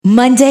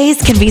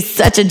Mondays can be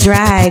such a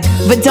drag,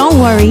 but don't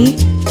worry.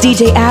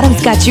 DJ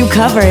Adam's got you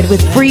covered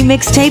with free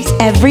mixtapes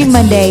every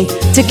Monday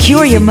to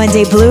cure your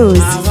Monday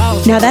blues.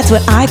 Now that's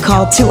what I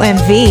call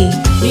 2MV.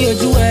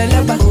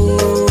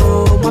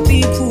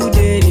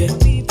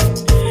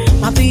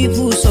 My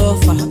people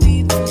suffer,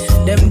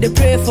 them they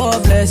pray for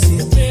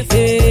blessing.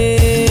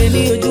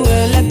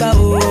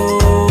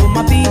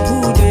 My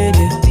people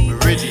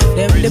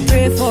them they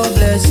pray for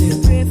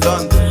blessing,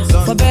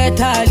 for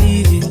better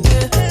living.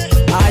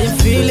 Are you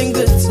feeling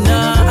good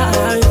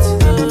tonight?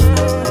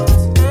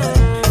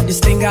 This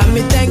thing got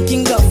me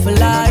thanking God for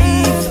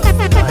life.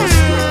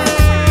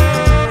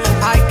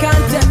 I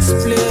can't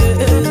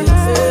explain.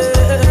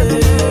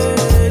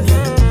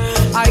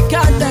 I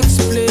can't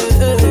explain.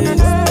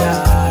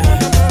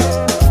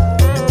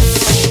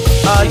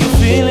 Are you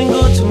feeling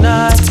good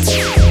tonight?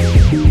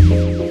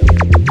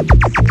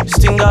 This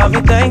thing got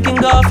me thanking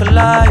God for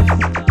life.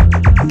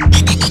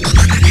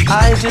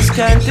 I just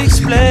can't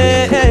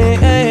explain.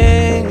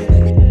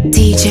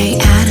 DJ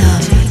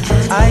Adam.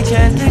 I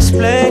can't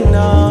explain,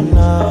 no.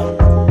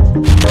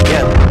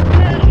 Yeah,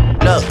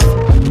 look,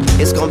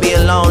 it's gonna be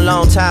a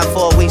long time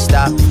before we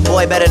stop.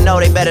 Boy, they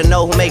better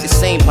know who made the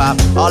scene pop.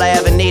 All I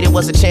ever needed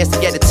was a chance to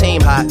get the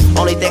team hot.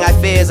 Only thing I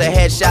fear is a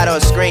headshot or a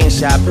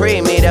screenshot.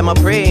 Pre-me, them a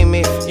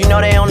pre-me. You know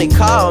they only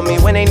call me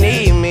when they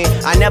need me.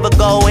 I never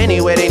go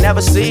anywhere, they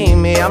never see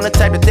me. I'm the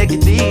type to take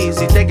it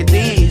easy.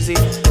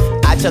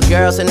 I took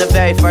girls in the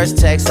very first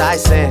text I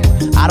sent.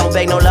 I don't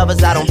beg no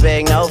lovers, I don't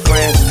beg no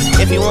friends.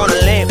 If you wanna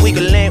link, we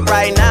can link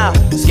right now.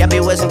 Skeppy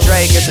with some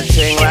Drake, it's a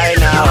thing right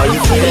now. Are you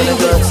feeling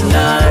good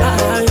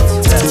tonight?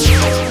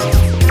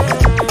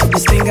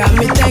 This thing got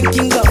me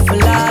thanking God for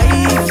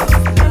life.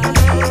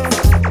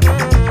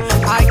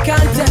 I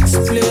can't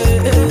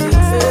explain.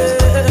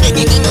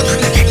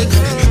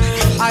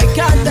 I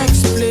can't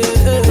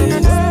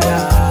explain.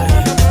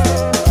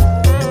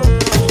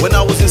 When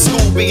I was in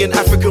school, being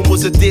African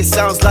was a diss.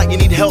 Sounds like you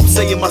need help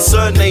saying my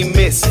surname,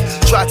 miss.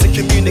 Try to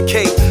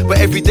communicate, but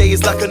every day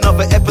is like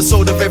another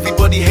episode of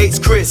Everybody Hates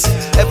Chris.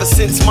 Ever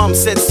since mum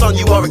said, son,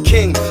 you are a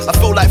king, I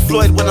feel like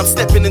Floyd when I'm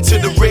stepping into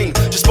the ring.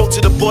 Just spoke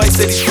to the boy,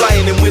 said he's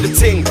flying in with a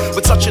ting.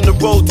 We're touching the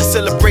road to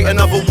celebrate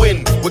another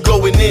win. We're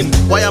going in,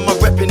 why am I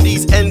repping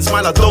these ends,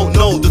 man? I don't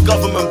know. The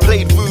government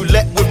played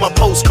roulette with my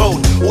postcode.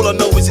 All I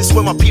know is it's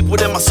where my people,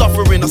 them are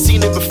suffering. I've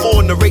seen it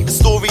before, narrate the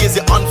story as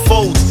it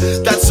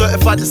unfolds. Dad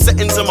certified the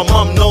settings and my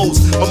mum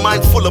knows. My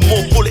mind full of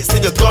more bullets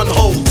than your gun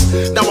holds.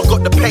 Now I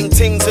got the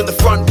paintings in the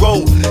front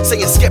row,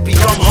 saying Skeppy,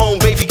 come home,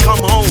 baby, come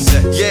home.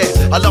 Yeah,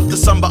 I love the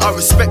sun, but I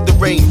respect the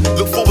rain.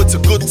 Look forward to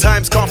good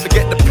times, can't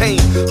forget the pain.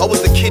 I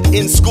was the kid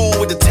in school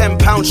with the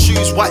 10-pound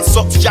shoes, white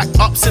socks, jack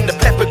ups, and the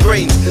pepper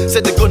grains.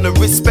 Said they're gonna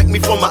respect me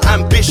for my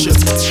ambition.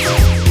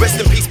 Rest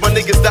in peace, my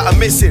niggas that are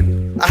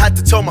missing. I had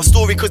to tell my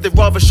story cause they'd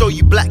rather show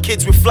you black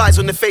kids with flies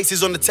on their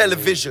faces on the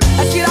television.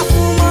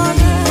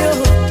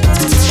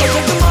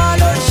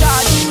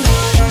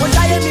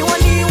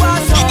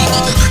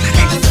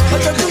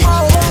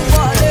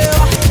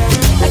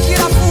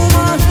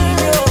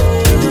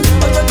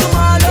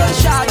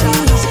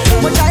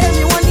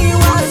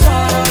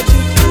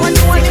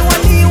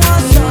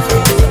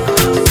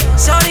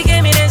 Shorty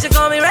came in and she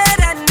called me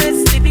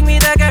red-handed, sleeping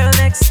with a girl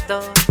next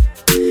door.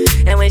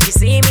 And when she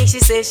see me, she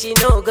says she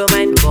no go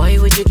mind. Boy,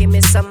 would you give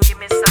me some more?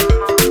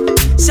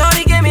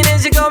 Shorty came in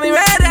and she called me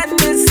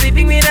red-handed,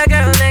 sleeping with a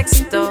girl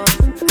next door.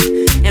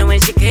 And when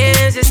she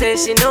came, she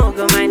says she no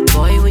go mind.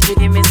 Boy, would you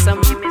give me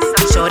some?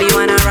 Shorty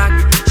wanna rock,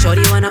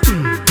 shorty wanna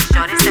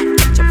Shorty said,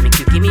 ketchup make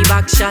you give me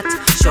back shot.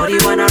 Shorty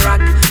wanna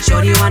rock,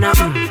 shorty wanna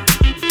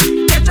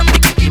ketchup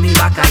make you give me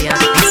back a yacht.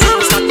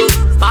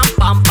 Pam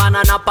pam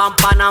banana pam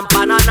panam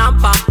pananam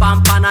pam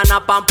pam banana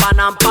pam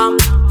panam pam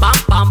pam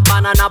pam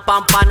banana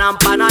pam panam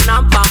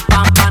pananam pam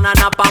pam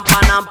banana pam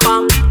panam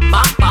pam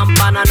pam pam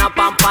banana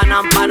pam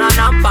panam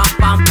pananam pam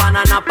pam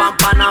banana pam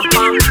panam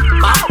pam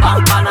pam pam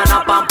banana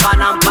pam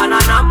panam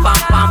pananam pam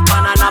pam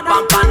banana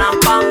pam panam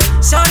pam.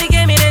 Shorty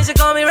gave me then she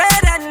called me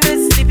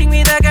red-handed, sleeping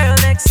with a girl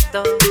next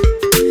door.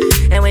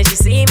 And when she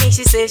see me,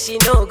 she says she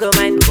no go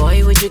mind.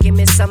 Boy, would you give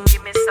me some more?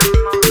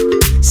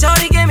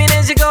 Shorty gave me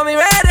then she called me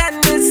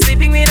red-handed,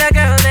 sleeping with a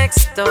girl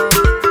next door.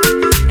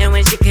 And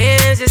when she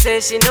came, she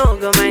said she no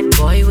go mind.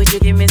 Boy, would you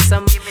give me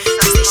some? She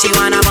said she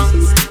wanna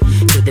bounce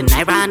to the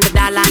naira and the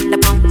dollar and the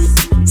pounds.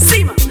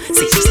 See ma,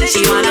 see she said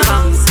she wanna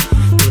bounce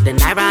to the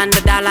naira and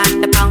the dollar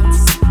and the pounds.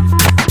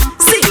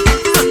 See,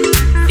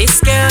 this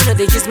girl no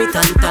they use me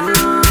ton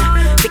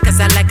because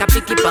I like a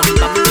picky bum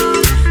bum.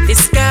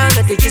 This girl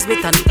no they use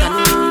me ton.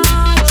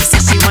 She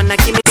said she wanna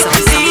give me some.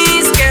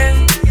 These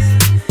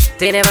girls,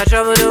 they never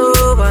trouble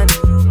no one,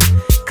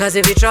 cause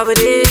if you trouble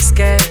this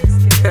girl,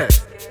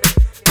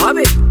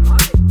 Bobby.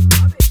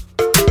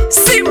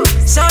 See ma,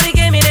 shorty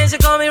came in and she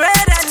called me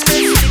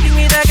red-handed, sleeping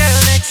with a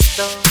girl next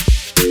door.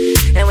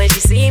 And when she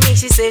see me,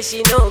 she says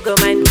she no go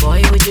mind.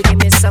 Boy, would you give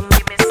me some?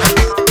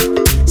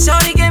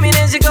 Shorty came in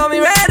and she called me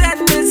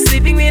red-handed,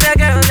 sleeping with a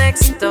girl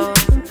next door.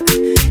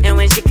 And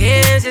when she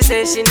came, she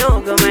says she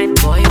no go mind.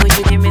 Boy, would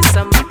you give me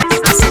some?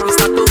 I said we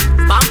start to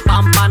pam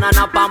pam pam.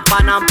 banana pam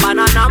panam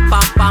banana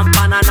pam pam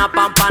banana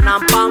pam panam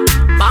pam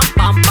pam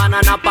pam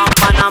banana pam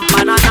panam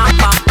banana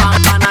pam pam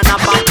banana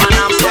pam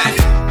panam.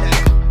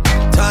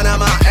 Turn on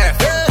my air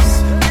first.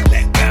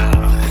 Let go,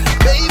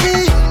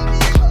 baby.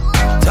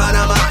 Turn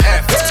on my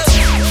air first.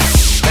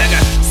 Let go.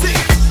 See,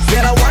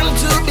 girl, I want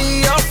to be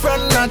your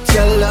friend, not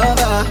your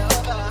lover.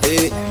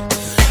 Hey.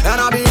 And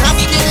I'll be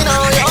asking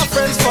all your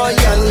friends for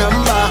your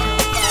number.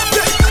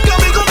 Girl,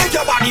 we gon' make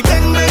your body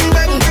bang, bang,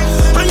 bang.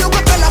 And you go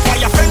tell her for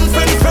your friend,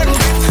 friend, friend.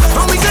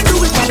 And we can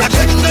do it all like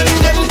bang, bang,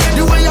 bang.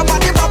 The way your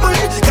body bubble,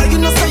 girl, you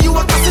know say you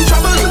are causing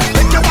trouble.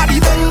 Make your body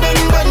bang,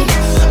 bang, bang.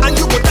 And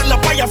you go tell her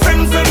for your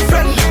friend, friend,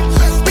 friend.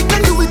 We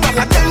can do it all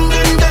like bang,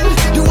 bang, bang.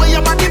 The way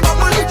your body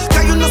bubble,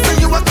 girl, you know say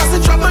you are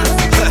causing trouble.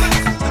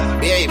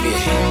 Baby,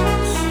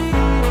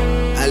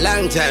 a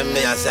long time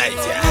me a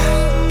sight ya.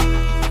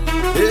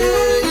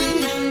 Hey.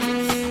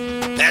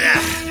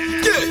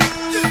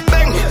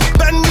 Bang it,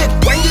 bang it,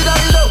 wind it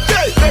down low.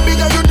 Baby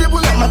girl, you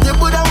dribble like my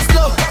dribble down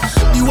slow.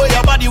 The way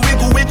your body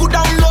wiggle, wiggle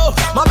down low.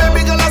 My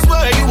baby girl, I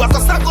swear you are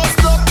cause I go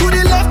slow. To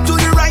the left, to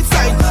the right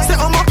side. Say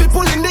all my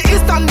people in the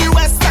east and the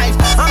west side.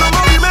 And all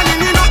my women in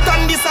the north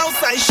and the south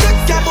side.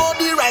 Shake your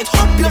body right,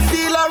 hope you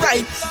feel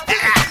alright.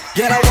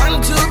 Girl, I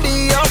want to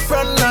be your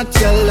friend, not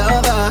your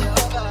lover.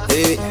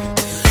 Hey.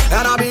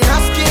 And I'll be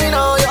asking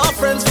all your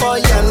friends for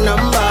your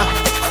number.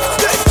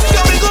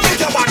 Girl, we gon'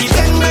 make your body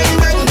bang, bang,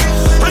 bang.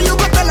 And you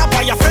go tell her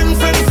for your friend,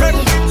 friend, friend.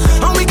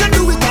 And we can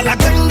do it all like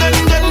bang,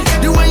 bang, bang.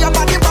 The way your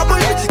body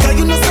bubble, girl,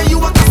 you know say you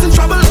are causing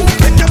trouble.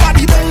 Make your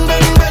body bang,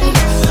 bang, bang.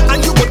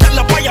 And you go tell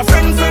her for your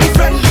friend, friend,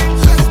 friend.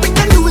 We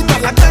can do it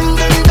all like bang,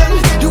 bang, bang.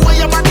 The way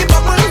your body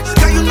bubble,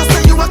 girl, you know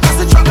say you are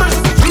causing trouble.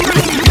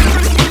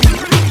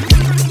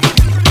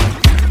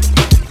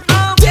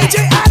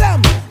 DJ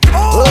Adam,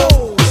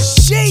 oh,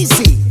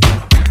 Shazy.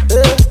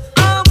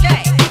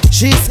 Okay.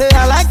 She say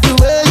I like the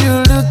way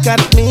you look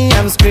at me,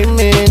 I'm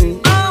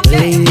screaming.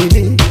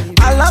 Baby,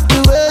 I love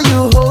the way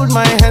you hold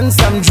my hands,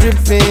 I'm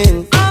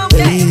dripping.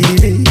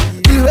 Baby,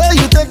 the way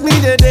you take me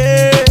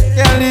today,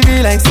 can't leave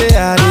me like say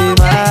I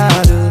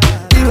demand.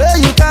 The way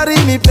you carry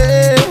me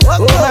play,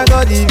 oh my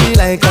God, it be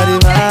like I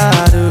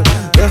demand.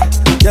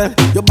 Yeah,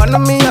 you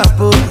burn me up,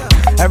 oh.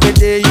 Every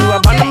day you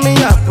are burning me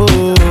up,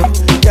 oh.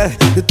 Yeah,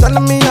 you turn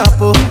me up,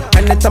 oh.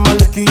 Anytime I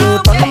look at you,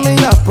 turn me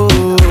up,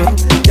 oh.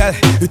 Yeah,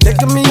 you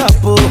taking me up,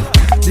 oh.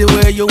 The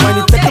way you want,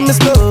 you taking me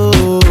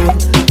slow.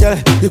 Yeah,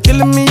 you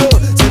killing me, oh.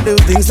 So the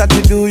things that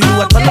you do, you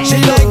are turning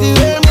me low. She like the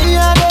way me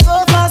and they go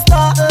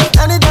faster.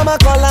 Anytime I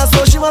call her,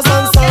 so she must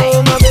answer. Oh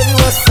my baby,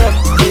 what's up?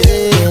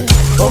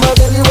 Yeah. Oh my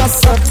baby,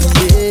 what's up?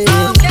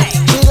 Yeah.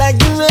 She like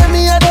the way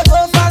me and they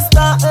go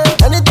faster.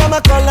 Anytime I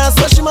call her,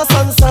 so she must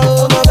answer.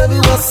 Oh my baby,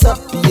 what's up?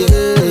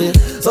 Yeah.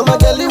 So my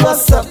girlie,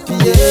 what's up?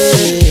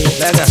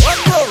 Yeah.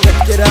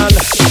 Take it on,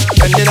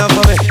 bend it down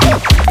for me.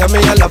 Tell me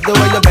I love the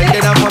way you bend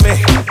it down for me.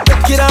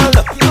 Take it on,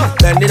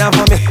 bend it down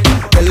for me.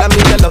 Tell me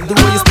I love the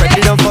way you spread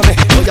it down for me.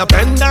 Oh, you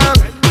bend down,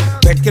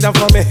 take it down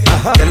for me.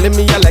 Telling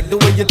me I like the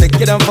way you take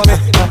it down for me.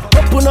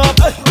 Open up,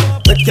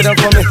 take it down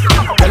for me.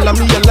 Tell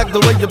me I like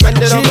the way you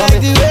bend it down for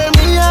me. She like the way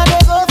me and they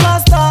go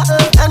faster.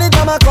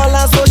 Anytime I call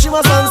her, so she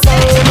must answer.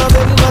 Oh my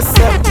baby, what's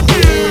up?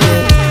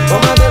 Yeah. Oh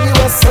my baby,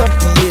 what's up?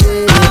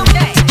 Yeah.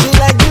 She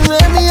like the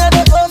way me and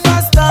they go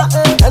faster.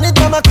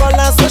 Anytime I call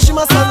her, so she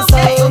must answer.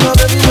 Oh my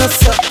baby,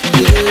 what's up?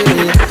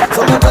 Yeah.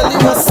 So my baby,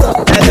 what's up?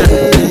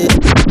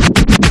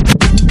 Yeah.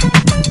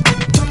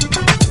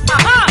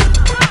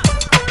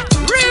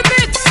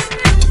 Remix,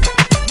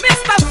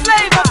 Mr.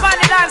 Flavor,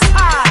 Valley Dance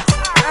Hard,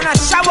 and a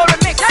shower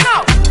remix. You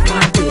know,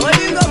 what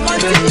you gonna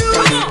continue?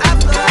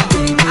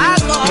 I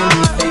go.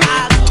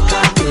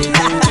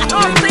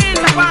 Don't please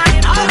the party.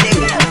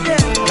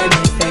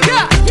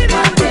 Yeah, give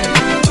it.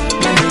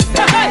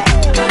 Hey,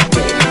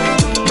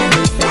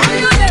 are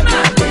you there,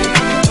 man?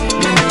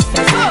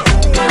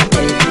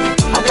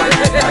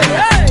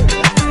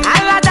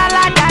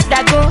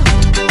 Go.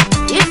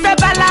 If a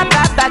bala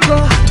go.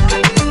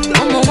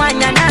 Omo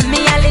wanya na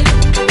miale.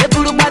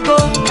 Eburu bago,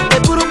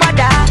 eburu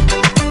bada.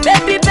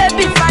 Baby,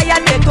 baby, fire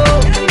they go.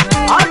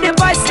 All the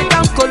boys sit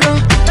down colo,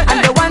 and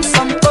they want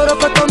some poro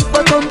potom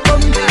potom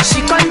pom. She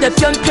con the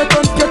pion pion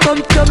pion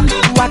pion.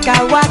 Waka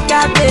waka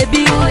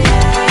baby, ooh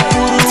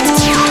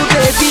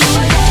baby,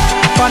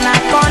 corner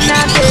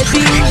corner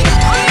baby.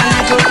 And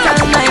I go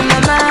tell my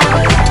mama,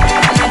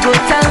 and I go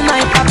tell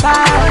my papa,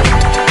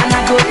 and I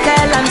go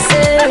tell am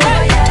say.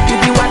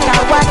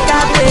 Waka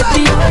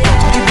baby,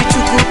 you be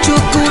chuku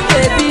chuku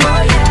baby.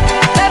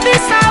 Baby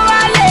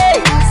sawale,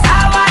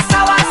 sawa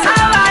sawa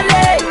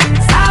sawale,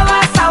 sawa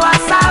sawa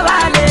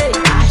sawale.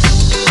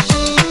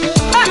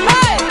 Hey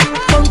hey,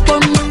 pom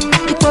pom,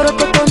 ikoro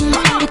pom,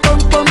 pom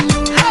pom,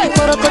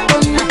 ikoro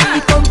pom,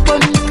 ikoro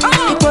pom.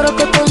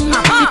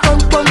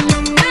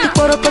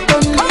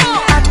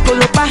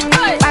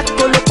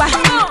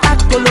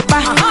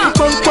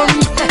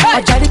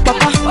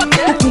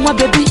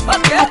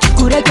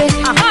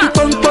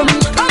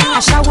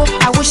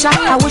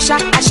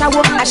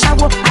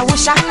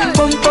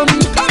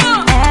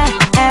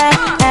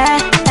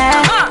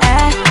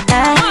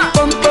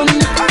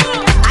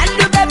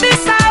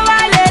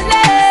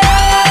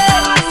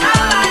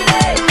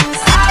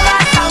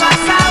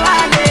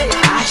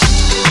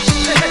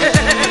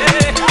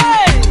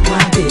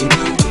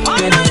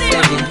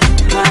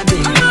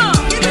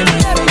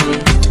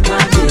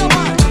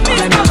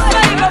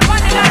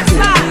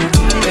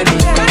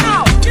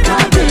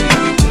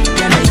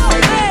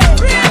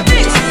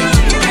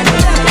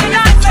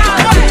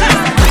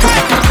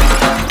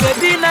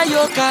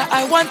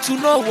 want to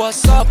know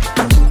what's up.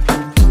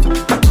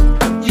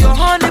 Your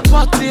honey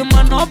pot in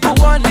my number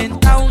one in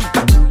town.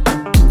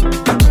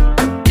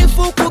 If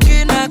you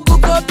cooking, I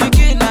cook up,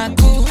 begin I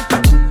cook.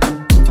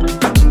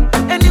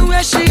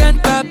 Anywhere she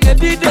enter,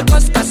 baby, they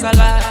cause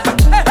casala.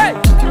 Hey, hey.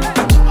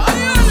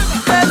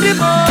 Baby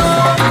mo,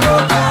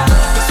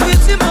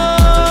 sweetie mo,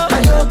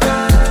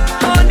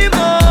 honey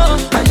mo,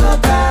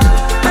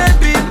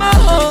 baby mo,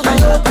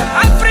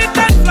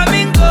 African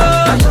flamingo,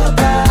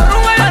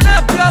 Rwanda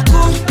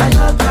bloku,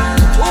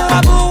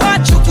 Uwabu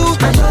wachuku,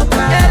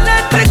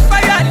 electric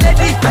fire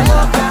lady,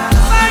 fire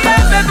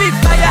baby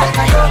fire,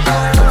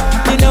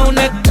 you know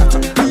neck,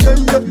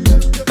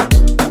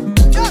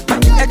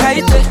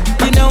 ekaite,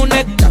 you know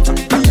neck,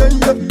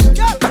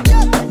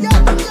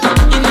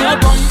 in your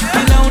bum,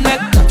 you know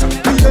neck.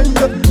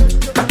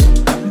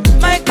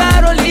 My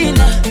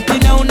Carolina, you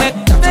know neck,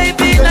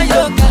 baby na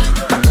yoka,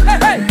 hey,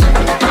 hey.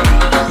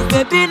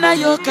 Baby na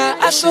yoka,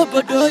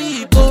 asobodo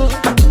ibo.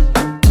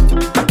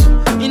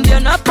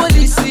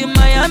 Indianapolis,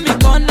 Miami,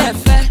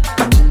 Conefe,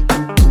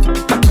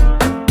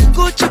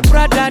 Gucci,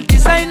 Prada,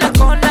 designer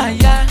corner,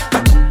 yeah.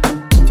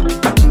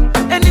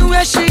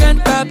 Anywhere she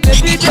enter,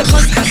 baby they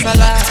cause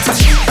casala.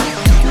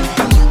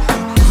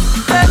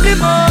 Baby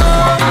mo,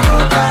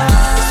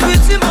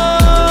 sweetie mo.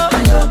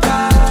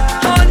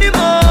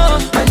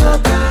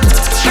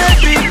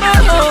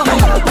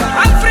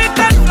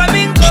 African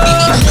flamingo,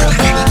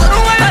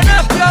 Rwanda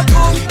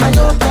bloku,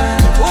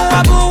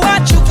 Uwabu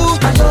wachuku,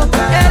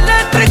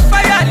 electric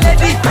fire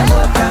lady,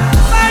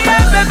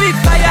 fire baby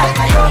fire,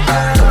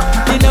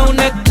 you know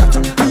neck,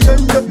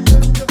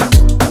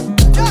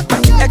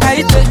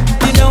 ekaite,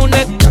 you know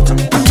neck.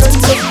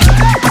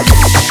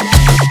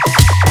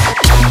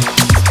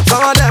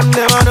 Some of them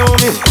never know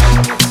me,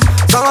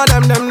 some of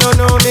them don't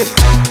know me,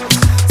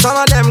 some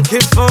of them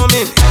keep for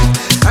me.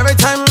 Every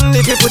time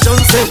the people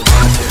jumping,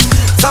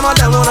 some of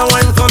them wanna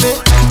wine for me,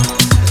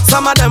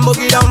 some of them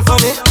boogie down for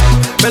me.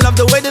 Me love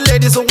the way the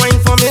ladies will wine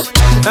for me.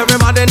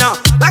 Everybody now,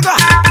 like a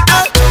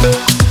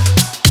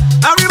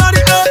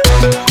everybody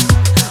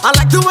I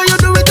like the way you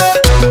do it.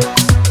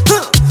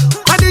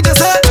 What did you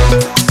say?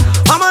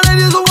 All my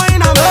ladies will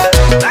wine on me.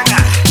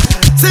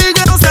 See you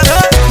don't say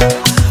that.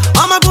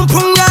 I'm a boom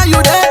boom guy, you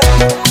there?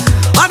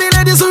 All the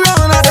ladies who run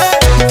on there.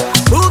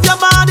 Move your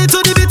body to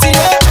the beat,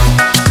 yeah.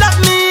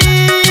 Love me.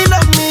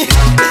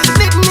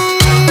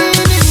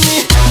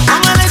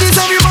 All my ladies,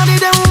 everybody,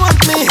 they want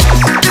me.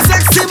 The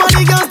sexy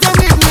body girls, they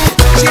need me.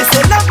 She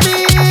said love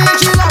me,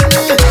 she love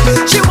me.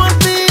 She want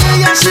me,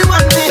 yeah, she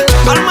want me.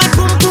 All my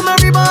boom boom,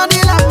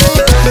 everybody love me.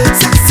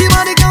 Sexy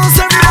body girls,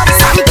 everybody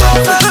sank up.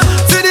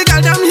 See the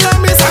girl, them hear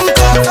me sank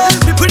up.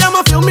 People, them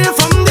a feel me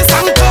from the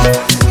sank up.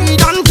 We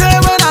don't care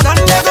when I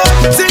done they go.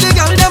 See the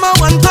girl, them a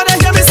want to they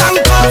hear me sank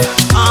up.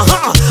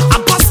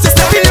 I bust the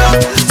stereo.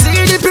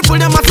 See the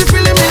people, them a feel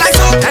feeling me like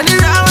so.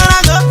 Anywhere when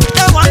I go,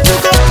 they want to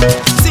go.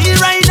 See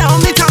right now,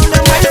 me tell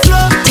them why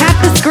flow. Tap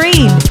the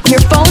screen,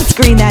 your phone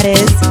screen that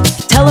is.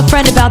 Tell a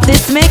friend about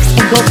this mix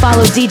and go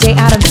follow DJ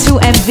Adam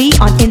 2MV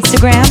on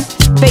Instagram,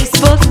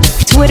 Facebook,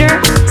 Twitter,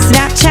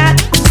 Snapchat,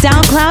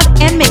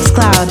 SoundCloud, and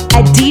Mixcloud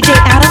at DJ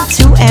Adam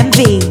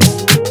 2MV.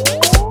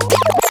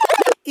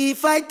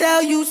 If I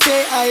tell you,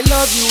 say I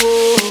love you,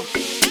 oh.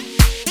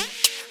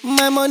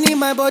 My money,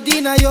 my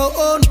body, now your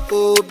own,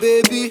 oh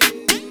baby.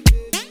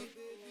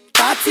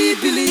 30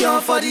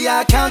 billion for the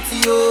account,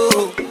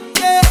 yo.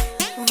 Yeah.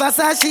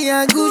 Versace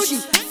and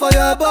Gucci for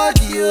your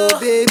body, oh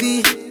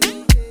baby.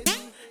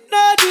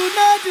 No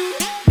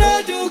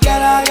do,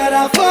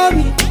 gotta for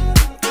me.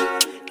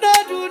 No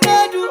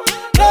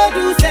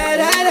do, say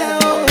that,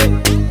 oh.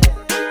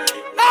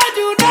 No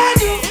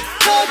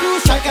do,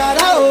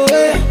 shakara, oh.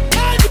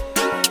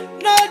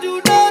 No do,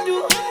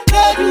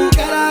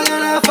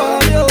 gotta for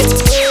me, oh.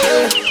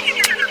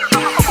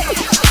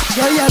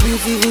 Girl, you're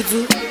beautiful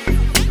too.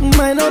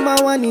 My number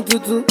one in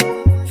tutu.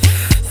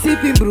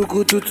 Sipping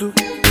bruku tutu.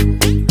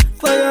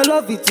 For your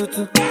love it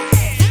tutu.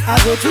 I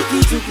go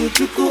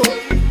chuku.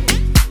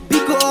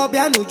 Biko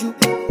obianuju.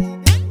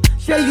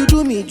 Say you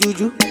do me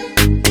juju.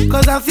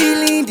 Cause I'm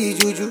feeling the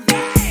juju.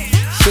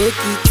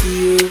 Shake it to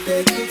you.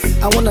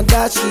 I wanna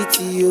dash it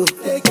to you.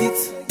 Take it.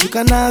 You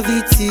can have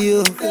it to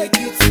you. Take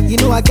it. You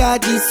know I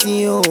got this in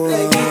you.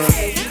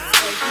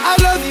 I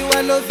love you.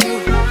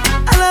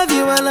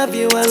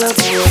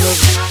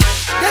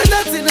 There's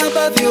nothing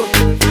above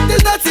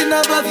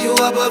you.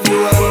 Above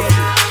you.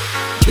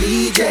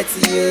 Bridget,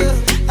 you.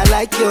 I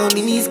like your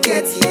mini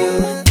skirt, you.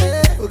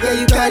 Okay,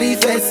 you carry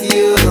fancy,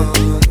 you.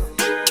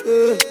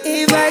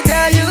 If I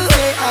tell you,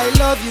 hey, I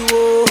love you,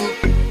 oh.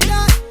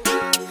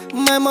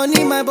 My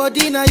money, my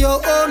body, now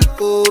your own,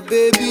 oh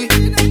baby.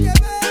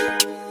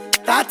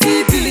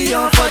 30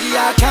 billion for the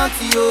account,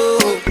 yo.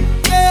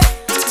 Yeah.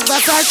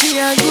 Versace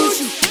and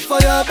Gucci for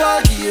your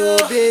body,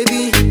 oh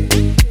baby.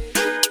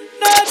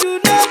 No do,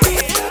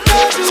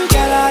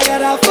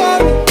 gotta for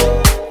me.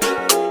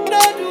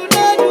 No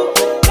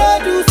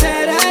do, say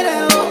that,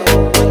 oh.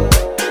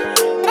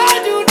 No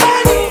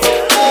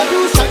do,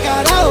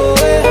 shakara, oh.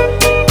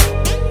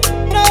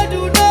 No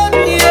do,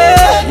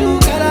 yeah. No do,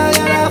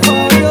 gotta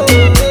for you.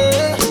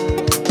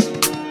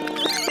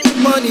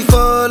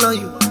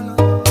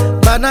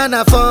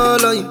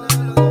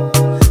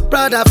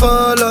 Prada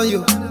fall on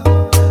you,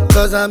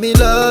 cause I'm in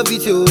love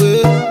with you.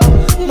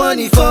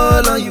 Money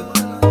fall on you,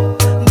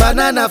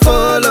 banana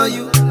fall on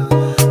you,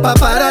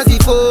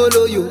 paparazzi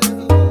follow you,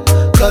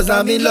 cause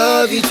I'm in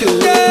love with you.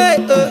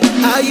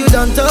 Are you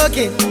done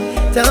talking?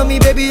 Tell me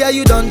baby, are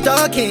you done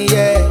talking?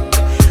 Yeah.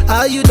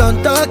 Are you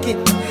done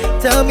talking?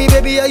 Tell me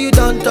baby, are you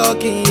done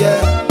talking?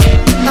 Yeah.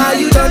 Are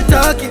you done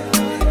talking?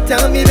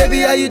 Tell me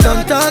baby, are you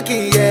done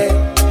talking? Yeah.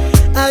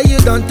 Are you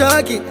done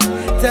talking?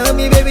 Tell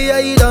me baby,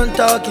 are you done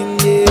talking?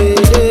 Yeah.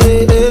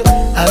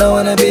 I don't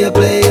wanna be a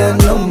player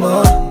no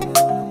more.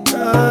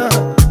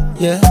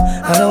 Yeah,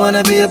 I don't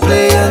wanna be a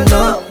player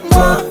no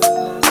more.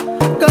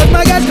 Cause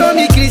my guys call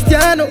me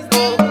Cristiano,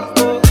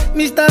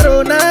 Mr.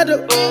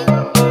 Ronaldo,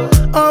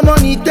 I'm on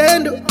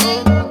Nintendo.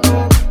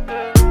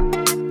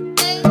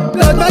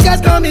 Cause my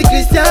guys call me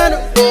Cristiano,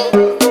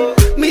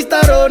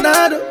 Mr.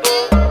 Ronaldo,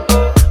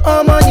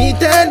 I'm on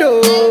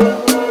Nintendo.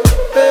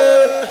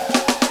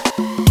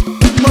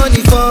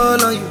 Money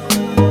fall on you,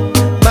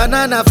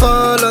 banana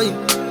fall on you,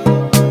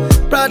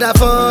 Prada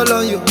fall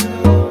on you,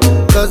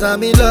 cause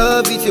I'm in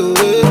love with you.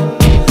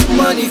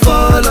 Money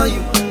fall on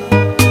you,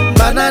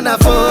 banana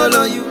fall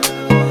on you,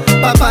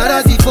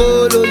 paparazzi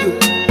follow you,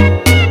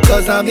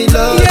 cause I'm in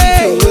love with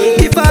you.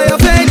 If I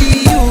offend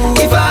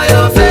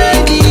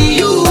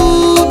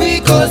you,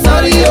 because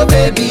sorry oh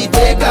baby,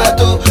 take a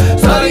toe.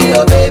 Sorry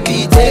oh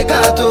baby, take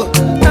a toe.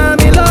 I'm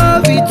in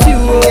love with you,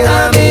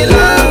 I'm in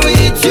love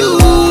with you,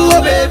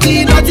 oh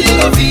baby. Nothing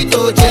of it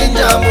to change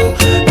amo,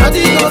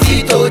 nothing of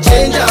it to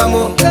change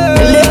amo.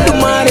 Let the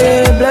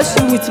money bless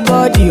you with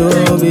body,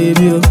 oh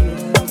baby.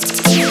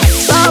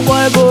 Star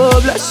boy go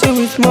bless you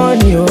with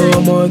money,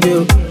 oh my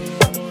girl.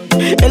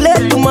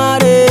 Let the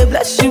money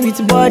bless you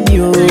with body,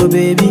 oh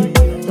baby.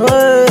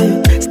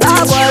 Hey.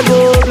 Star boy go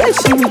bless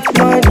you with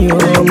money,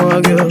 oh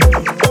my girl.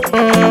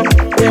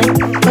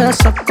 Yeah,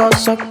 sucker,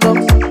 sucker,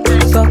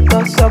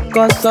 sucker,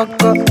 sucker,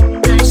 sucker,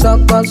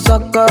 sucker,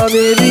 sucker,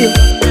 baby.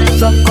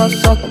 Sucker,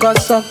 sucker,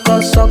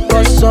 sucker,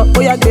 sucker, sucker.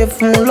 Oh yeah, give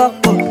him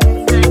lock up,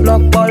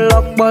 lock up,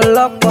 lock up,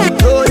 lock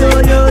up. Yo, yo,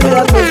 yo,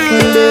 yeah, give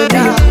him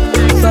baby.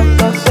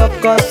 Sucker,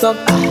 sucker,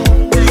 sucker.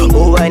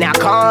 Oh, when I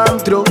come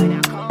through,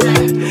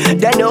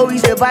 they know we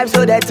survive,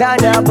 so they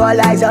turn up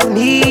all eyes on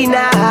me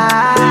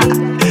now.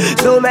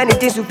 So many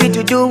things we fit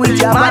to do with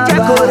your magic,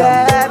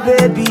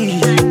 baby.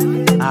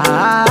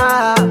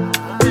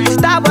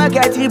 Stop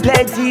getting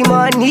plenty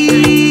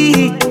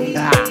money.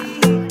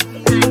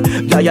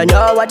 Yeah, you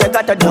know what you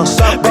gotta do.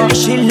 Baby,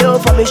 she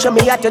love for me, show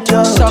me how to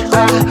do.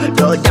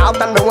 No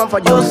doubt I'm the one for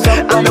you.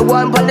 I'm the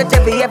one on the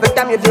TV every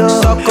time you do.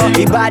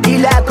 Your body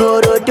like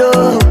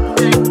Orodo.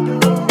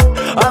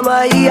 I'm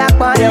a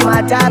yakman,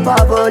 my type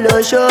of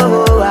polo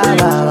show.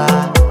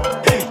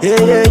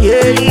 Yeah,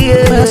 yeah,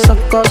 yeah.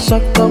 Sucker,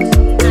 sucker,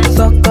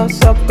 sucker,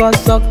 sucker,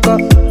 sucker,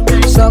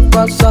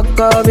 sucker,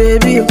 sucker,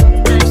 baby.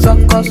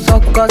 Sucker,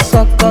 sucker,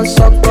 sucker,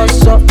 sucker,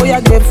 sucker. Oh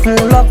yeah, give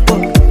him lock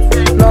up,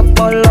 lock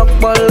up,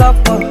 lock up,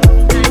 lock up.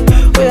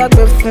 Oh yeah,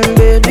 give him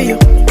baby.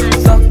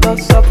 Sucker,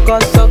 sucker,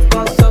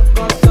 sucker,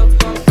 sucker,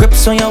 sucker.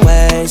 Grips on your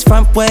waist,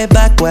 front way,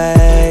 back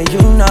way.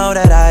 You know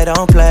that I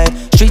don't play.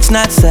 Streets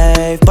not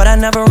safe, but I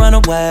never run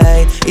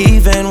away,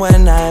 even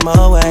when I'm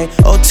away.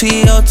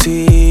 OT,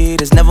 OT,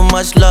 there's never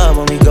much love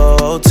when we go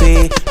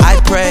OT. I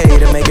pray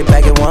to make it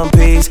back in one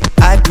piece.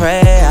 I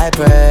pray, I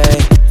pray.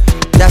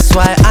 That's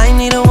why I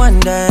need a one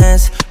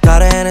dance.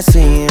 Got a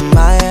Hennessy in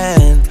my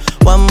hand.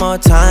 One more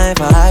time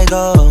before I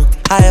go.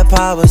 Higher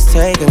powers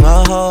taking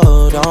a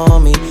hold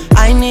on me.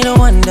 I need a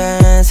one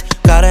dance.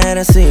 Got a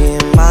Hennessy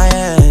in my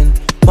hand.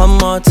 One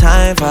more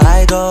time before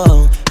I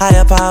go.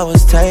 Higher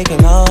powers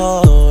taking a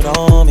hold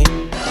on me.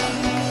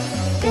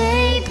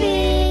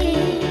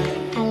 Baby,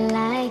 I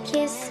like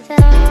your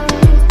stuff.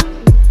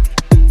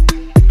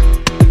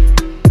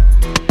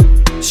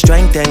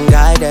 Strength and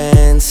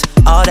guidance,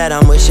 all that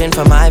I'm wishing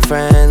for my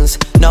friends.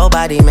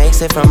 Nobody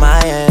makes it from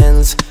my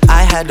ends.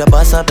 I had to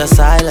bust up the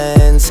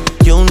silence.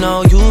 You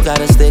know you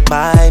gotta stick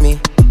by me.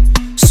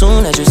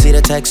 Soon as you see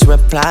the text,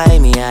 reply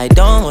me. I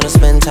don't wanna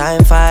spend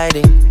time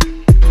fighting.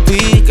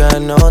 We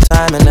got no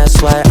time and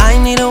that's why I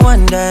need a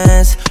one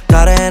dance.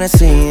 Got a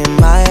Hennessy in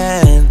my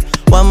hand.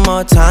 One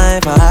more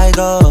time before I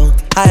go.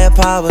 Higher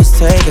powers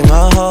taking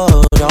a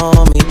hold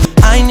on me.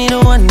 I need a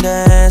one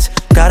dance.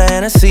 Got a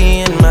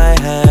Hennessy in my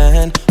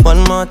hand.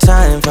 One more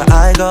time before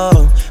I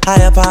go.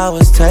 Higher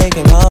powers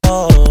taking a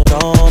hold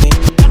on me.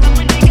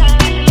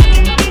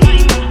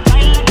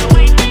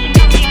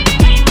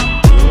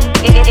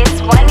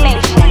 It's one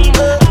nation.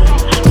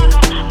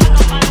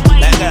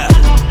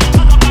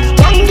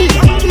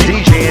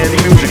 DJ and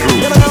music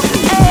group.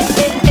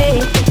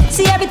 Hey.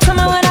 See every time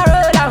I when I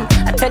roll out,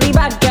 I tell the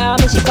bad girl,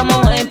 me she come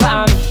on and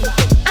palm me.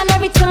 And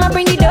every time I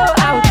bring the dough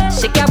out,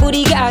 shake your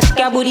booty, girl, shake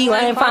your booty,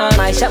 wine palm.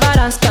 My shabba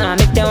dance can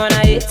make them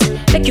wanna hit,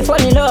 make you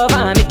fall in love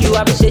and make you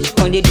appreciate.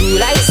 When they do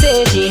like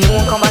say, she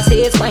won't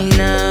conversate, why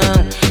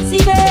now? See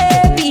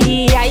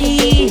baby,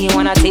 I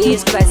wanna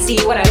taste 'cause I see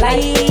what I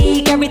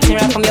like. Everything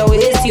right from your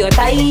waist to your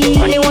thigh.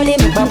 Only one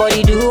make my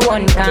body do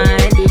one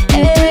kind.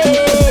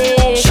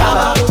 Hey.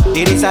 Shabba,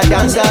 it is a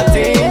dancer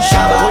thing.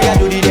 Shabba, oh yeah,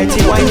 do the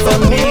dirty wine.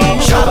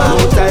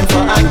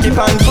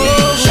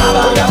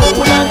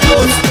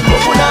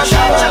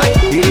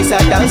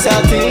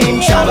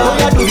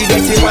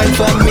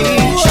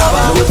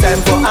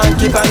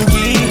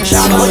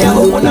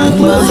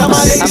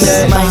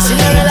 I'm my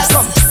Cinderella.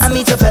 Come, I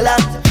meet a fella.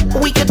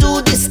 We can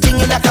do this thing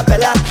in a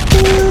cappella.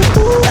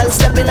 I'll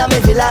step in a me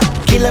villa.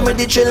 Kill them with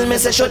the chill, me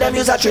say show them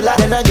use a thriller.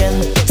 Then again,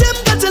 them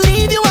got to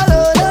leave you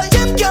alone.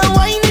 Them can't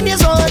whine in your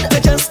zone. They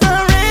just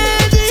not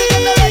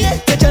ready.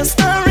 They just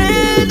not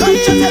ready.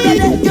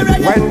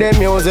 When the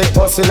music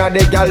bustin' at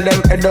the gal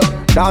them head up,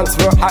 dance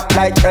for act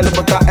like hell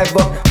but a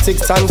ever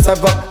 6 and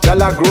 7,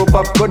 gal a group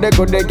up, goody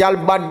gal,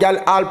 bad gal,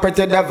 all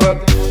pretty devil.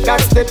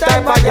 That's the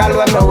type of gal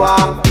when me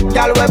want,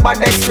 gal we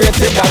bad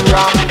expressive and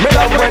raw. Me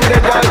love when the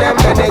gal them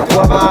bend it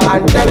over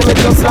and tell me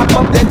to slap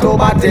up the two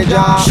body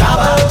jaw.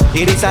 Shabba,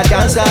 it is a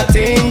dancer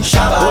thing.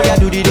 Shabba, oh yeah,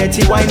 do the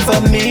dirty wine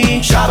for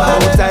me. Shabba,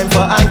 no time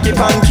for hanky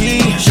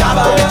panky.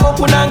 Shabba, oh yeah,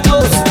 open and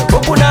close,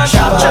 open and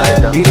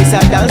shabba. It is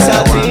a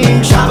dancer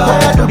thing. Shabba, oh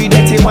yeah, do the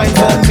dirty wine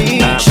for me.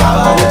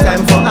 Shabba, no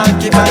time for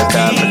hanky panky.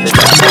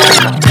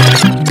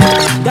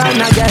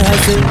 Ghana girl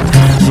say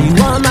she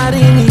want marry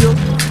me yo.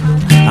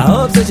 I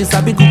hope so she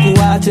sabi kuku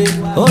wache.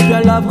 Hope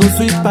your love go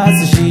sweet past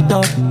the sheet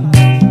up.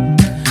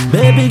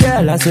 Baby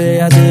girl, I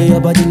say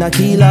your body na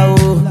killer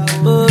oh.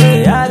 Oh,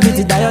 yeah, I get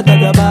it diet of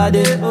your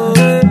body. Oh,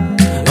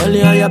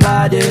 only on your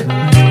body.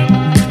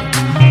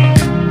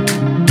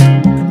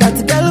 That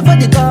girl for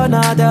the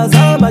corner, there's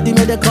somebody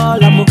made a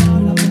call I'm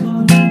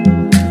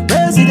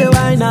where see the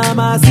wine,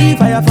 I'ma see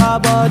fire for her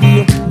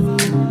body. Oh.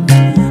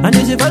 And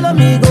if you follow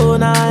me, go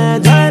now,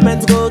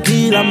 enjoyment go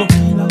kill em.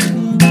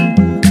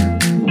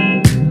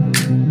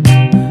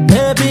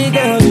 Baby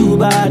girl, you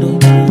bad,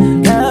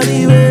 girl,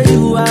 the way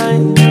you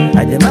whine,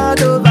 I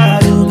demand over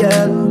you,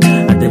 girl.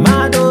 I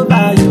demand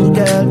over you,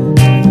 girl.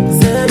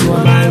 Say you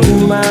are my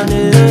woman,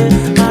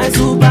 my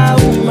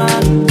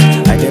superwoman.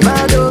 I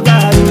demand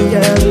over you,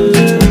 girl.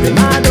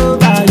 Demand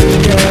over you,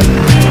 girl.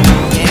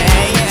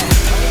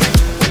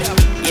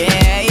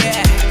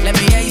 Yeah. Let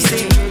me hear you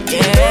say,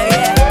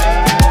 yeah.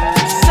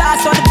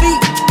 Sauce on the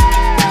beat,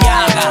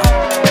 yeah.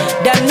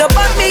 Them no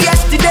bought me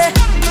yesterday.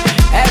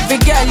 Every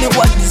girl you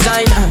was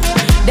designer.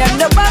 Them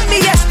no bought me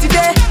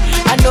yesterday.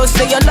 I know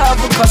say your love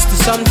will cost you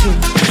something.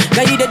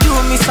 Girl, you dey do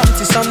me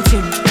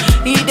something.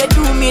 You dey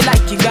do me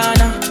like you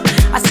gonna.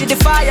 I see the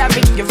fire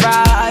in your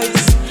eyes,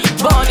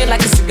 burning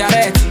like a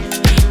cigarette.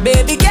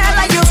 Baby girl,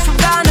 are you from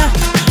Ghana?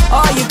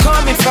 Or you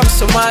coming from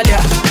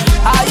Somalia?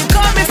 Are you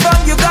coming from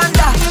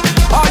Uganda?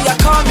 Or you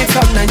coming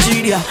from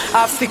Nigeria?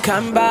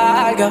 African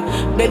bagger.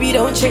 Baby,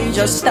 don't change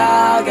your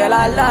style, girl.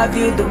 I love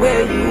you the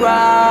way you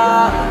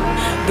are.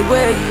 The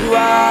way you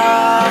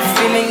are.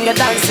 Feeling your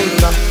dancing,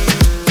 girl.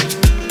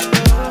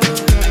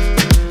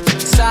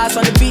 Stars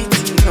on the beat,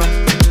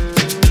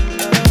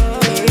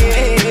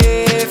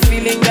 yeah,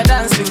 feeling your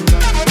dancing.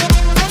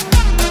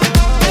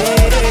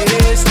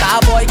 Yeah,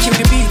 Starboy, kill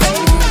the beat.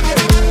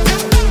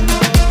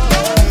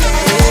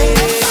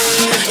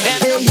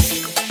 Yeah.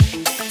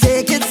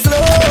 Take it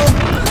slow,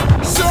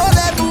 show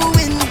them who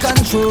in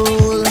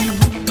control.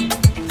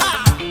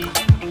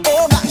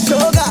 Oh gosh,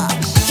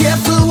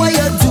 careful what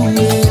you're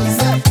doing,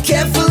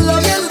 careful how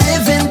you're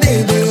living,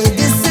 baby.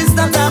 This is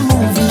not a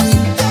movie.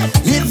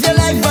 Live your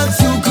life, but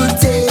you could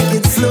take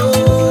it slow.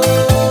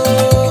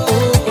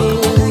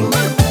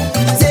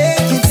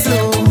 Take it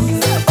slow.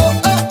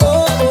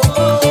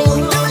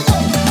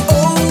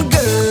 Oh,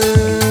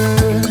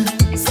 girl,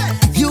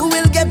 you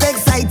will get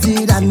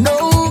excited. I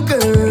know,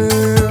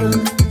 girl.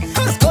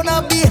 It's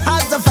gonna be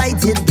hard to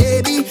fight it,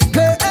 baby.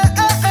 Girl,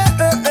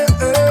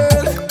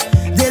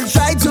 they'll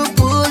try to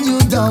pull you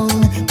down,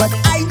 but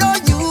I know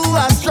you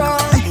are strong.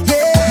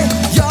 Yeah,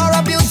 you're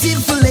a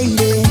beautiful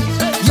lady.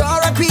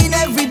 You're a queen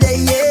every day.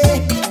 Yeah,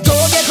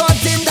 don't get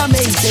caught in the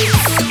matrix.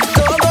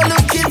 Don't go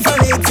looking for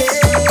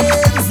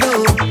ratings. No,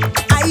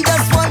 I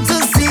just want to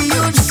see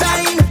you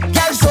shine.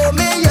 Girl, show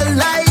me your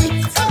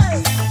light.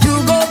 You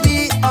gon'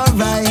 be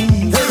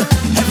alright.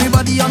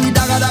 Everybody on the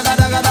daga.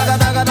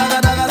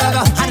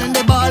 And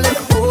they ballin',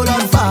 hold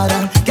on,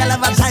 father. Girl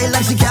have a child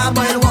and she can't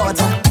boil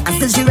water, and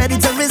still she ready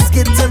to risk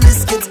it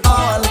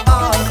all.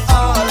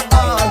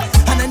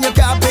 And then you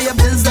can't pay your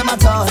bills them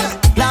at all.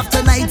 Laugh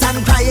tonight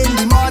and cry in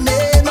the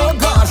morning. Oh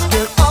gosh,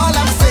 girl, all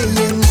I'm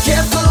saying,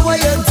 careful what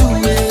you're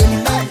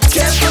doing,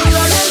 careful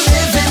how you're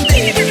living,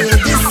 baby.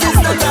 This is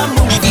not a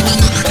movie.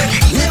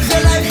 Live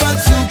your life, but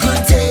you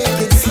could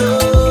take it slow.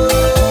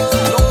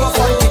 Don't go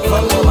for it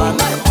from no man.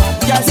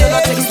 Can't say no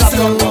things stop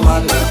from no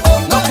man.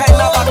 No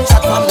kind of back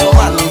chat from no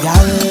man.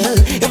 Girl,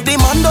 if the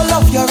man don't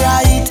love you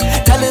right,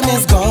 tell him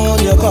he's gone,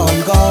 you're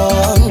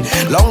gone.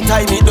 Long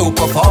time he do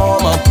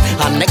perform,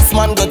 and next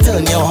man go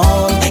turn you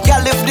on.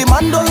 Girl, if the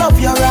man don't love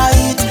you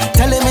right,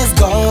 tell him he's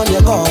gone,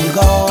 you're gone.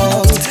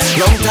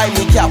 Long time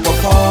he can't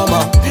perform,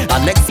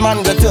 and next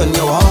man go turn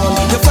you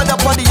on. You fed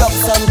up on the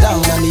ups and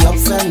down and the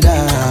ups and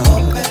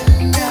down.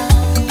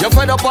 You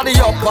fed up on the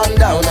up and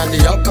down and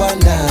the up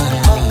and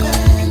down.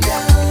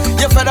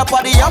 You fed up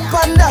on the up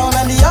and down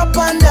and the up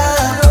and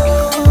down.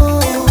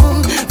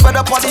 Fed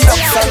up on the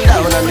ups and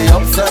down and the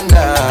ups and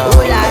down.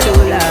 Hola.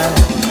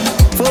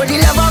 For the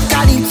love of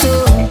Calypso,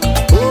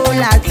 oh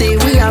latte,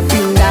 we are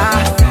finger.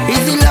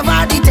 Is the love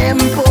of the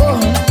tempo,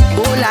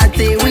 oh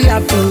latte, we are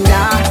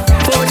finger.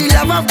 For the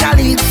love of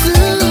Calypso,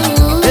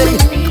 hey.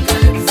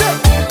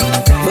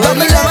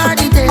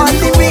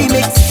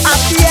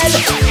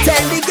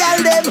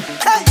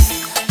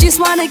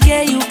 wanna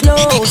get you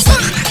close.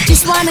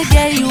 Just wanna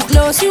get you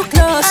close, you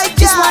close.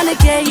 Just wanna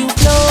get you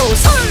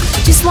close.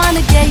 Just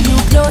wanna get you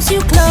close,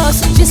 you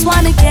close. Just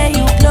wanna get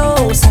you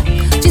close.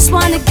 Just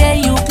wanna get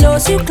you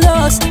close, you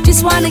close.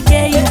 Just wanna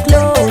get you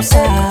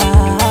closer.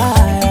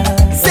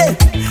 Say,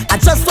 I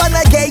just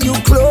wanna get you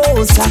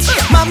closer.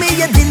 Mommy,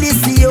 you're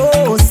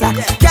deliciosa.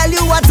 Girl,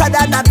 you hotter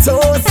than a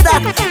toaster.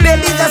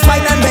 Baby, just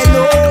wine and bend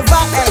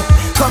over. Hey,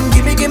 come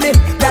give me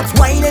that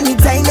wine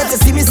anytime that you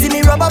see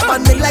me rub up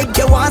on me like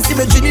you want see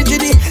me ginny.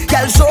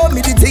 Girl, show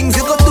me the things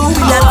you could do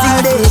in that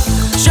thing day.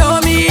 Show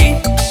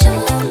me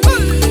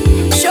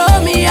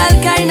all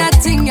kind of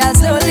thing as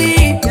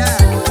slowly.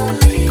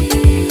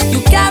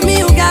 You got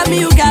me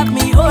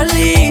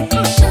only.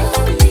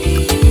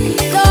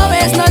 Don't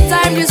waste no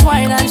time, just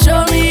wine and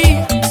show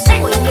me.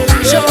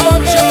 Show.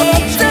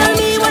 Tell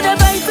me what they're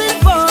fighting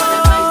for,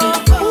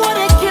 what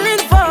they're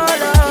killing for.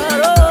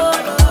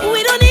 We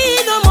don't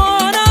need no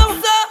more now.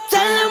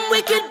 Tell them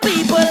wicked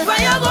people,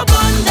 fire go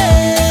bunde.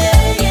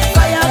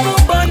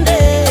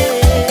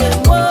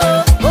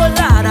 Whoa, oh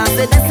Lord, I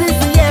said this is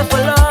the year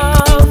for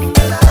love.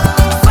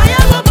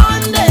 Fire go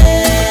bunde.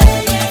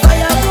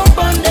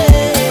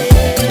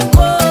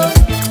 Whoa,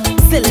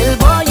 say little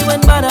boy, you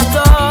ain't bad at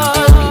all.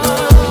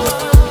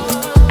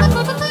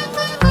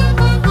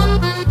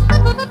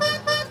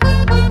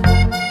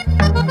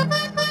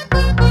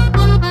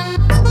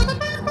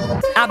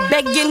 I'm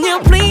begging you,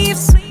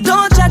 please,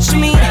 don't judge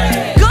me.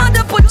 God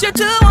put you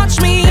to watch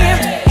me.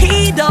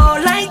 He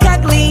don't like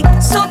ugly,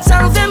 so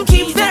tell them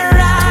keep their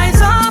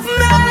eyes off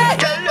me.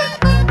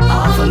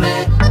 Off of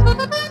me.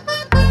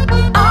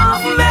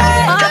 Off me.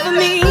 Off of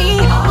me.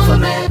 Off of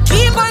me.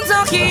 Keep on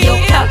talking. You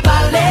can't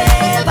ballet.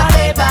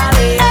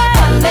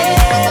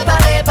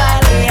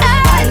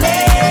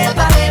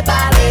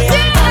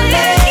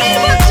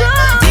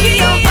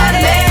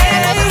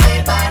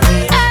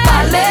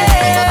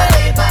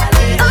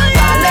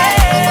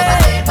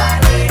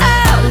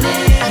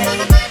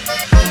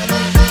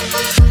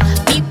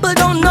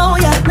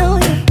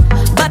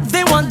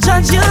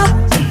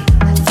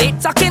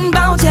 Talking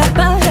about you,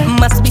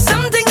 must be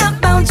something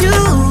about you.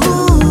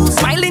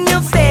 Smile in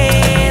your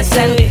face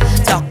and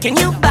talking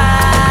you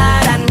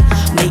bad and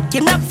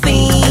making up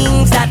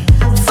things that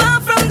far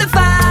from the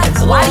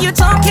facts. While you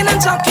talking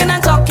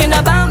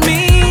about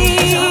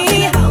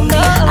me,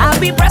 I'll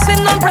be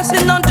pressing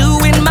on,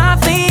 doing my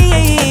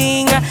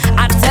thing.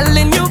 I'm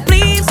telling you,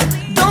 please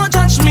don't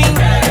judge me.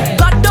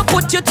 God don't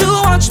put you to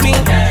watch me.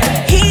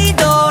 He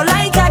don't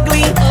like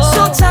ugly,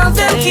 so tell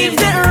them keep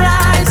their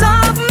eyes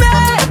off me.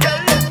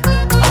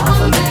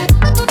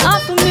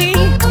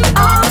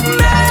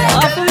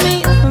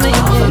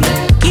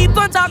 Keep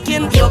on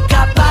talking, you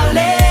got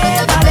ballet.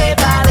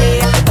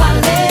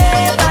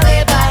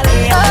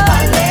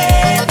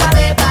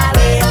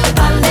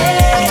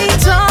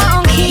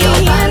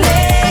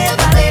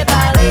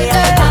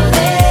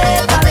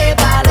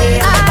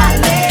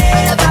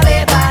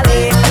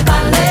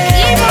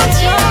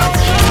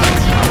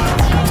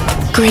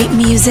 Great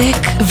music,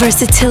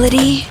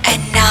 versatility,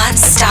 and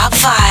non-stop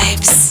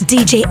vibes.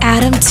 DJ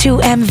Adam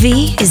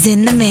 2MV is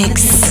in the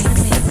mix.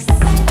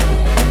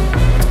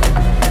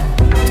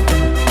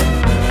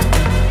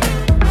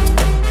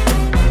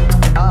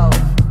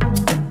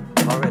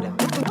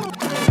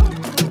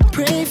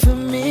 Pray for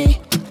me.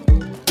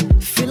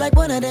 Feel like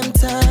one of them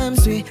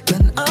times we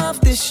run off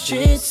the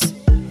streets.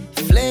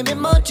 Flame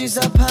emojis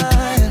up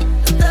high,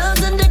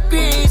 1,000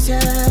 degrees,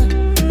 yeah.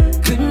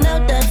 Couldn't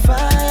out that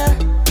fire.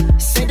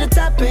 Say the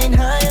top ain't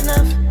high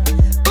enough.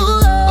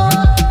 Ooh,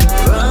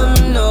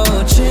 run no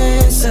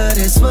chaser,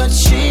 that's what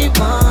she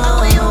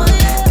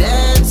wants.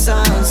 Dance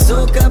on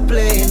soca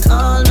playing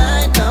all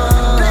night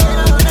long.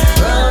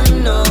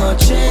 Run no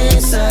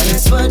chaser,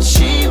 that's what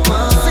she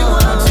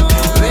wants.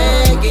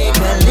 Reggae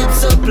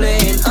calypso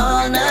playing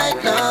all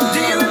night long. Do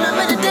you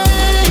remember the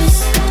days?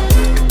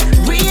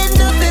 We ain't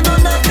nothing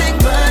on nothing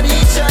but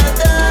each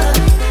other.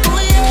 Oh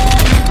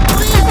yeah,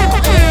 oh yeah.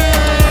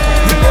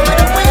 Remember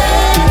the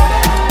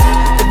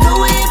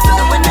way it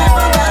felt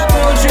whenever I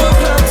pulled you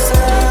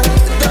closer.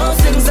 Those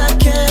things I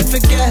can't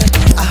forget.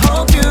 I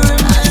hope you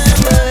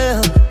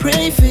remember.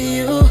 Pray for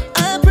you. I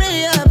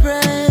pray.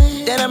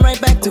 Then I'm right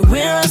back to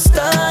where I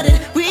started.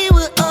 We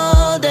were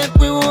all that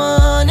we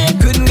wanted.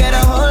 Couldn't get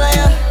a hold of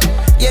you.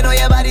 You know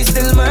your body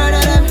still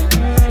murder them.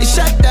 It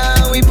shut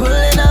down, we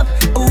pulling up.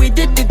 We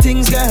did the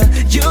things, girl.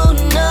 You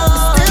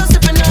know. Still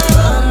sipping up.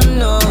 Run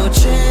no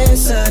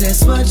chaser,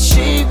 that's what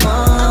she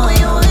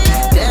wants.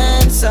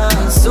 Dance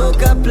on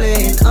soca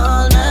playing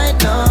all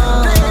night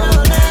long.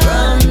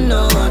 Run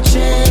no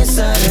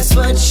chaser, that's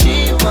what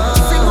she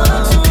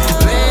wants.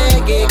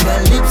 Reggae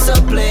calypso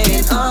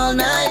playing all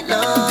night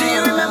long. Do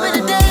you remember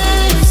the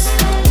days?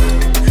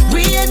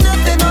 We had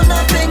nothing on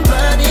nothing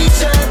but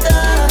each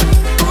other.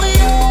 Oh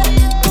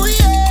yeah, oh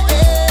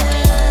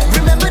yeah.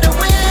 Remember the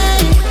way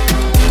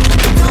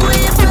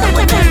it felt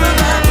whenever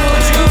I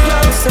pulled you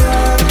closer.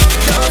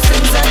 Those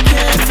things I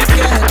can't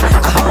forget.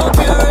 I hope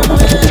you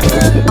remember.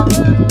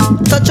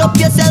 Touch up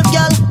yourself,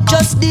 girl.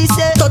 Just this,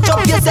 touch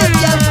up yourself,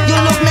 girl. You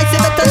look nice, you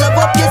better love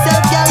up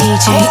yourself, girl.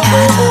 DJ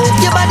Adam.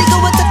 Your body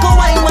go with the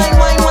wine, wine,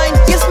 wine, wine.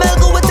 You smell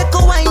good with the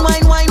wine,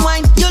 wine, wine,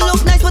 wine. You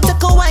look nice with the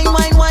wine,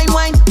 wine, wine,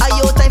 wine. Are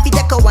you time for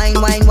take a wine,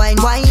 wine, wine,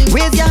 wine?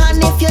 Raise your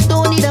hand if you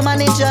don't need a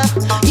manager.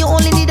 You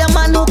only need a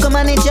man who can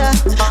manage ya.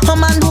 A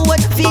man who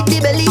would feed the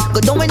belly,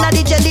 go down in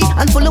the jelly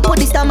and full up with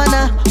the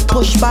stamina.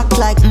 Push back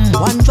like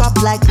one drop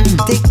like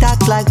tick tack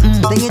like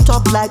bring it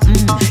up like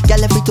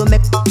girl if it to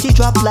make it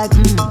drop like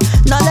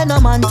Now let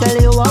no man tell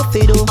you what to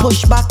do.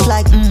 Push back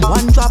like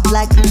one drop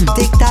like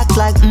tick tack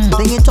like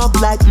bring it up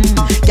like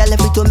girl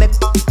if it to make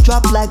it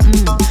drop like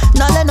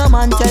Now let no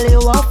man tell you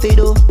what to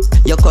do.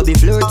 You could be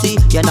flirty,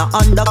 you're not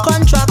under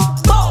contract.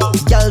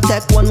 Girl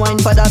take one wine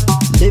for that.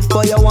 Live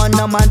for your one,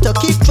 no man to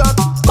keep track.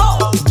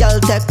 Girl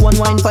take one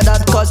wine for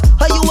that. Cause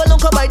how you alone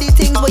can buy the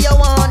things what you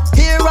want.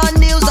 Hair and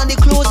nails and the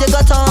clothes you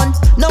got on.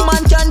 No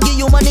man can give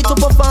you money to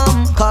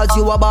perform. Cause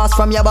you a boss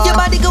from your bar. Your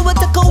body go with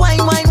the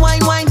wine, wine,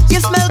 wine, wine. You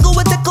smell good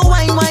with the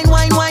wine, wine,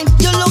 wine, wine.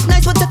 You look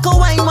nice with the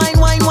wine, wine,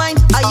 wine, wine.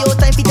 Are you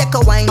time for take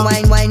a wine,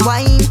 wine, wine,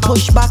 wine?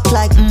 Push back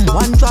like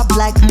one drop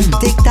like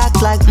tick tack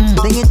like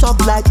bring it up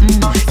like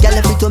girl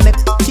if it to make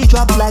it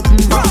drop like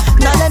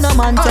Now let no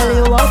man tell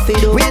you what to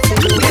do. You're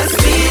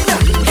sweet,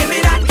 give me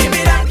that, give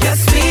me that. You're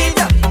sweet,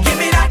 give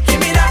me that, give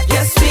me that.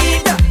 You're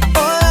sweet.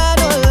 Oh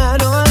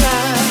Lord, oh Lord.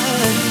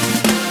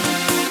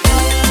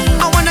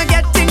 I wanna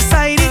get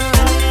excited,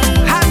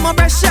 have more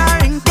pressure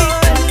in deep.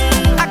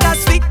 I got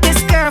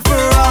sweetness care for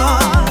all.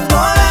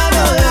 Oh Lord,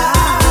 oh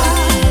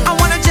Lord. I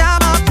wanna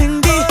jam up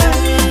in deep,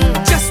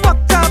 just walk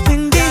up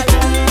in deep.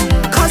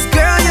 Cause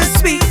girl, you're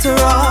sweet to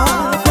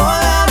all.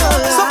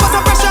 So put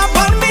some pressure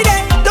upon me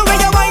there. The way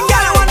you wine,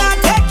 girl, I wanna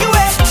take you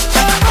away.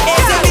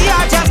 It's me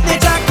or just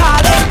nature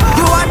calling.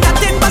 You are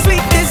nothing but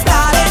sweetness,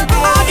 darling.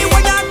 All the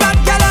way I'm not,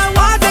 girl, I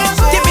want it.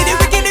 Give me the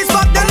wickedness,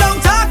 fuck the long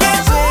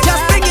talking.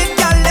 Just bring it,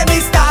 girl, let me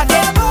start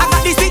it. I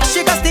got the sweet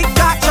sugar stick,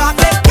 dark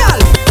chocolate, girl.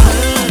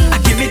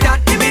 Give me that,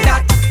 give me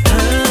that.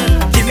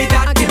 Give me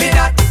that, give me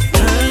that.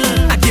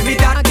 Give me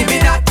that, give me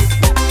that.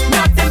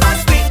 Nothing but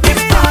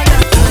sweetness,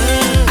 darling.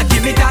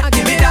 Give me that,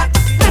 give me that.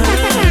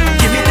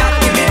 Give me that,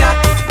 give me that.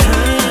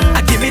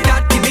 Give me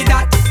that, give me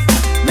that.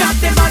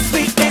 Nothing but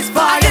sweetness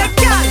for you,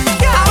 girl.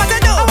 I want to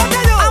do,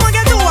 I want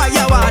to do what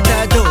you want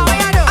to do.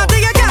 I tell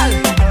you, girl,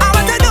 I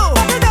want to do.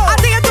 I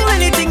tell you, do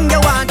anything you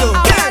want to.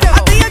 Girl, I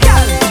tell you,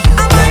 girl,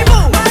 I'm my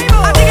boo.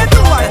 I tell you, do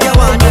what you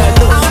want to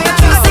do. I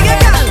tell you,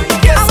 girl,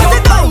 I want to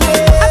do.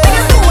 I tell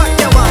you, do what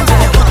you want to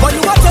do. But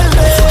you want to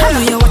do. I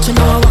know you're watching,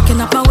 now I'm walking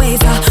up my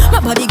ways. My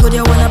body good,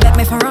 you wanna bet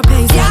me for a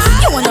pace.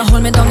 You wanna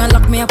hold me down and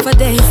lock me up for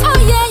days. Oh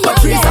yeah, yeah,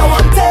 Patrice, I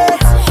want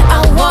it. I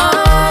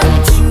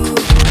want you,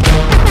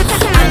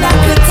 and I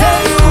could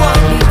tell you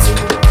want me to.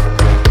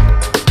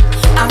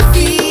 I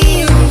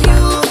feel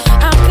you,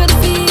 I could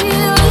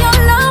feel your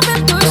love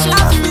and pushing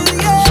through.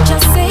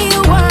 Just say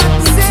you want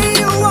me,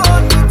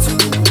 to.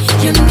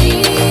 You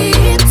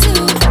need to.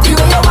 You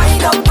way you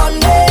wind up on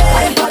me,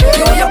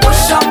 you way you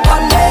push up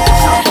on me,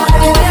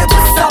 you way you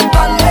twist up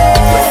on me.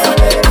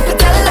 I could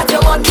tell that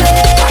you want me.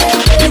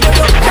 You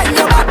way you bend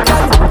your back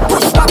and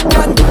push back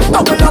and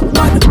bubble up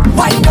and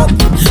wind up.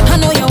 I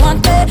know you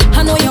want it,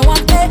 I know you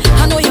want it,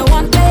 I know you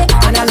want it.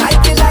 And I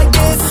like it like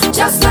this,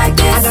 Just like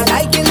this, and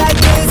I like it like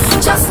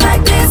this, just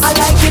like this. I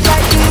like it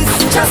like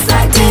this, Just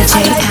like this,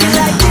 I like it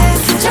like this,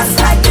 just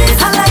like this.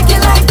 I like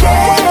it like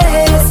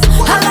this.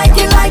 I like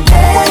it like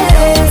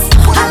this.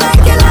 I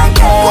like it like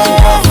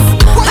this.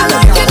 I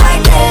like it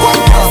like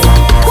this.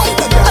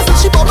 I said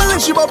she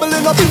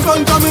bubbling up in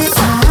front of me.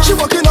 She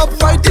walking up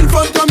right in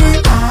front of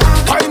me.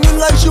 Whining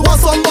like she was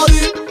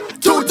somebody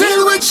to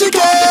deal with she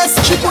case.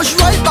 She push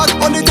right back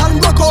on it and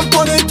broke up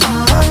on it.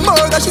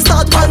 Murder, she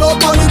start pile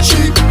up on it.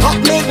 She knock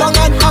me down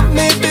and have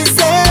me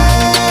busy.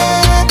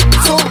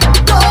 So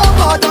don't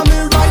bother me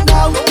right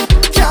now.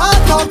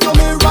 Can't talk to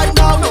me right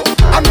now.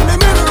 I'm in the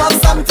middle of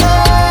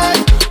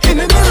something. In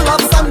the middle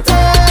of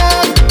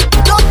something.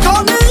 Don't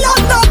call me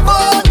on the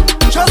phone.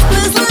 Just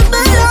please leave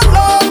me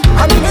alone.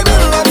 I'm in the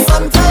middle of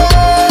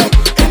something.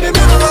 In the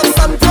middle of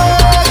something.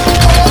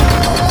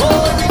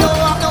 Oh, we don't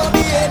have no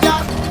behavior.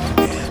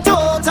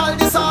 Total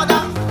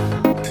disorder.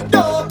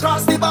 Don't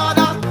cross the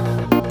border.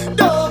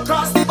 Don't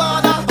cross the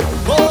border.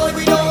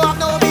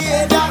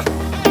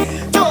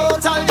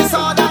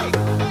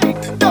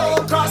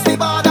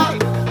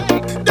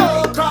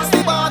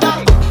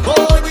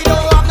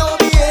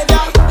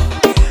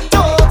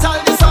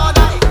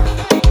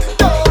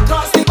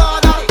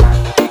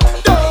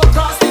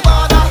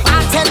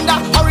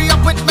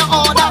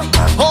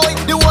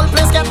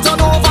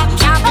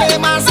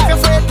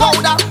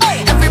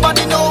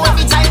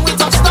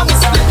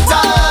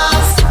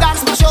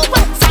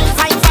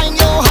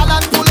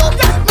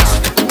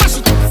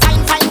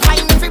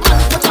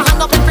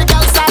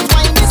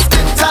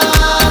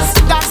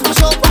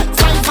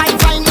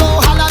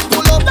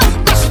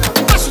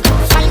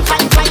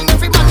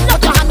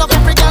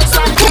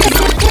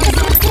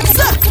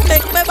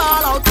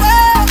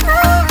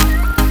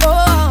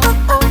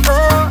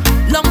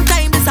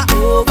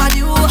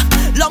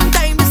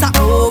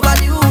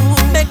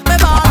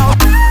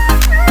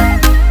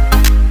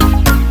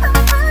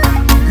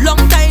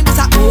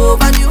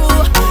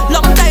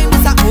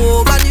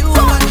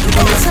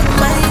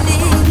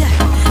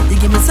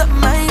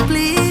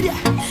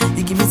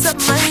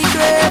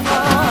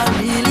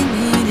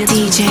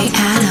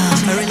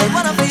 I really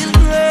wanna feel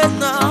great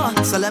now,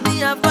 so let me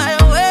have my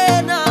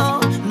way now.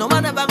 No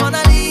one ever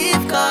gonna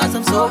leave, cause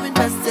I'm so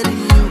invested in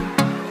you.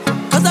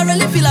 Cause I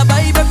really feel a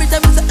vibe every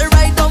time you set the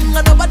right down.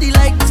 And nobody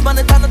like this, man,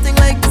 it's nothing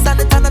like this, and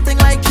it's nothing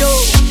like you.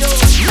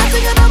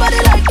 Nothing and nobody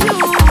like you.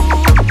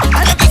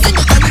 I never seen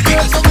you tell me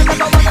girl, so I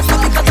never wanna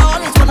stop because I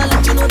always wanna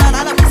let you know that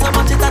I love you so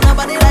much, it's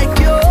nobody like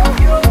you.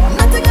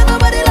 Nothing and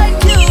nobody like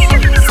you.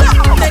 So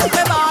make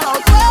me ball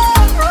out.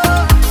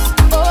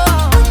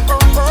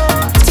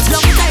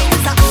 Long time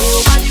is a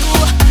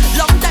overdue.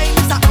 Long time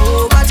is a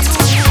overdue.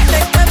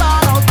 Make me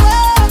ball out.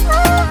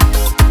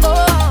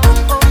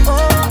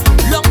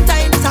 Long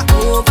time is a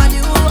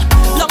overdue.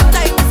 Long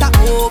time is a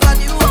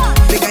overdue.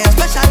 Because you're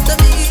special to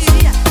me.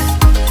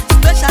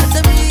 Special to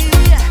me.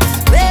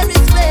 Very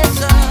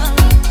special.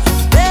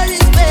 Very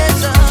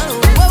special.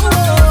 Whoa,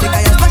 whoa.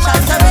 Because you're special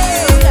to me.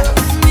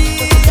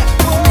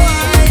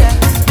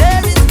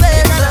 Very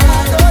special.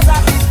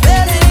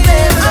 Very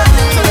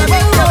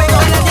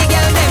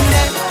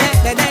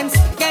The dance,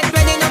 get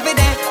ready now for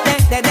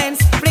the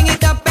dance, bring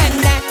it up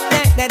and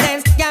the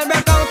dance, girl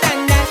rock out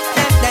and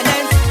the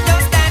dance,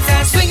 just dance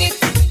and swing it,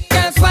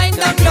 girls wind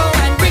down low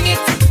and bring it.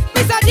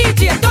 Mr.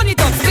 DJ, turn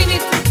it up, spin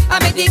it, I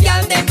make the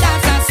girl them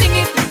dance and sing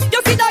it. You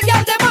see the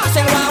girl them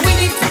marshall want win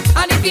it,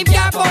 and if him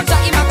can't punch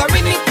her, him a go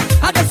rim it.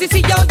 And just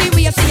see how the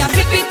way she a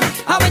flip it,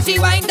 and when she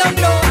wind down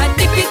low and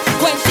dip it,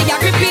 when she a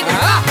grip it.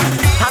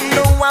 I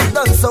know I've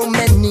done so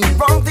many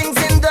wrong things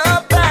in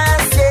the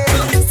past, yeah.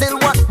 Still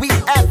what we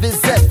have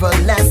is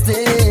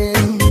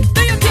everlasting.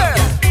 Do you care?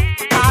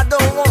 I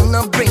don't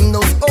wanna bring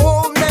those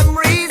old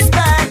memories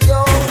back,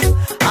 yo.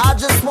 I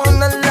just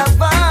wanna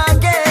love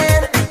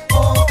again.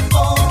 Oh,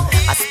 oh.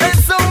 I spent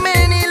so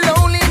many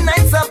lonely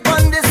nights up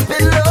on this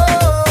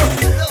pillow,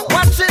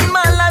 watching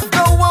my life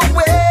go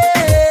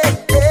away.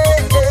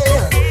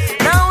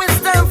 Now it's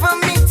time for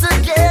me to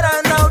get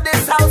out of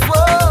this house,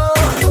 whoa.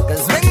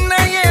 Cause when I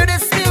hear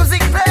this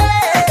music play,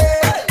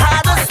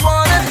 I just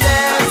wanna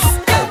dance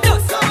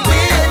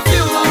with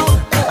you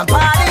and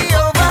party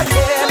over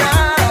here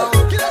now.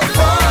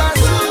 For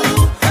you,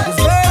 'cause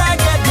girl, I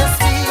get this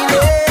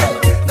feeling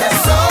that's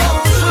so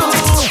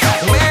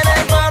true.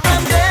 Whenever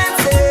I'm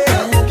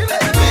dancing with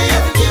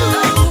you,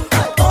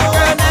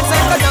 Girl, dance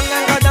and go down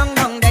and go down,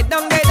 down, de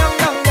down, de down,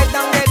 down, de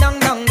down, de down,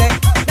 down, de.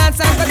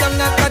 Dance and go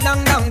down and go down,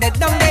 down, de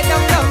down, de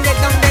down, down, de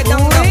down, de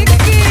down, down, de.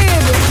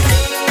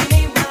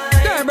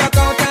 Girl, rock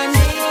out and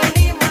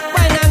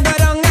wine and go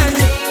down and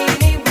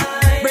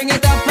bring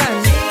it up and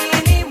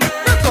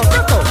rock out,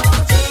 rock out.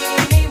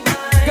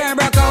 Girl,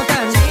 rock out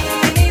and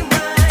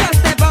just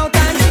step out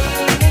and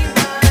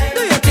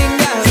do your thing,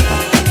 girl.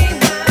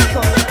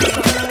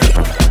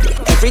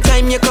 Every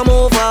time you come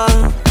over,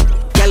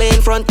 girl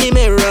in front the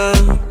mirror,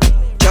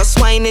 just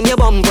whining your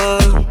bumper,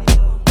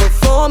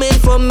 performing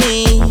for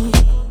me,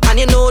 and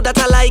you know that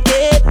I like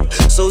it.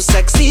 So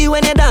sexy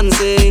when you're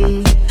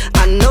dancing.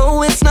 I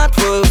know it's not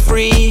for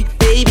free,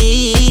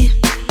 baby.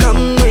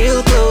 Come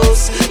real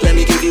close, let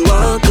me give you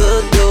a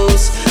good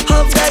dose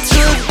of that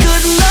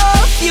good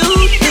love you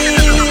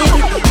need.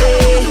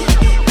 Hey,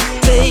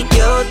 take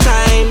your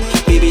time,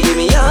 baby, give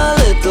me a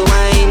little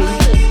wine.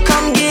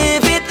 Come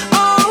give it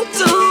all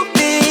to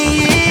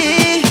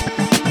me.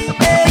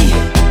 Hey,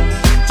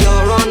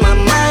 you're on my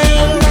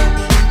mind.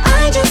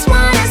 I just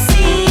wanna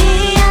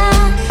see ya.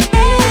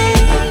 Hey,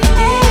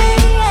 hey,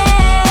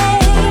 hey.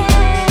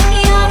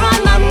 You're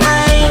on my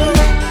mind.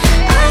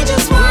 I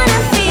just wanna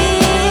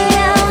feel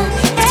ya.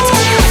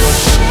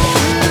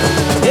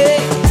 Hey,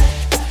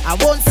 I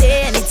won't say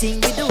anything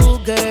you do,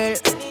 girl.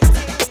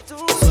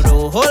 So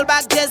don't hold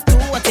back, just do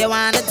what you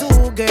wanna do,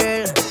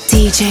 girl.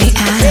 DJ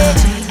Adam.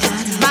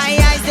 My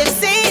eyes them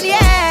saying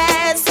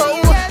yes, so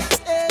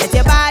let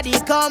your body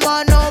come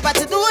on over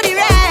to do the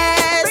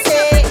rest.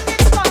 Hey.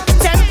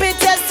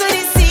 Temperatures to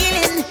the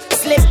ceiling,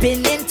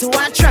 slipping into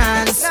a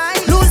trance.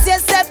 Lose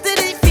yourself to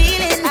the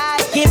feeling,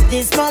 give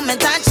this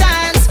moment a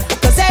chance.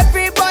 Cause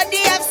everybody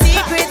have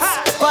secrets,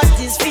 but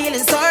this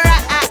feeling so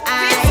right.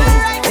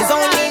 It's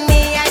only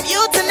me and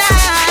you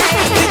tonight.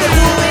 We can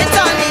do it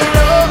on the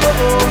low,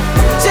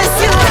 just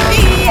you and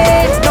me,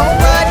 yeah.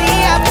 Nobody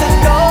have to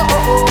know.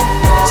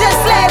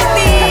 Just let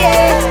me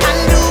and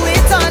do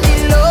it on the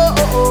low.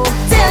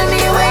 Tell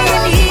me where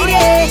you need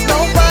it.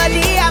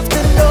 Nobody have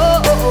to know.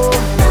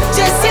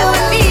 Just you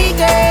and me,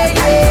 girl,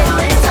 yeah.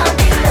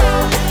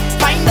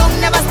 Wind down,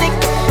 never stick.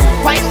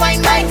 Wine,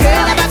 wine, my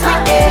girl, never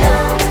quit,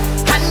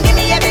 yeah. And give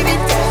me every bit.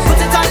 Put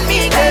it on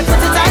me, girl.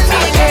 Put it on me,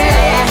 girl,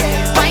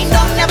 yeah. Wind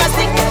down, never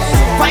stick.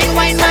 Wine,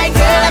 wine, my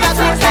girl, never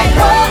quit, like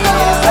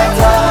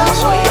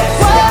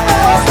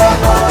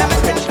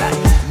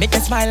Make me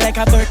smile like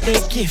a birthday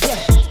gift.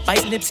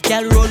 Bite lips,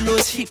 girl, roll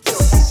those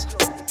hips.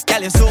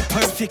 Girl, you're so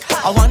perfect.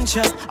 I want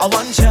you,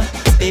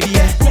 baby,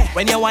 yeah.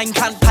 When you wine,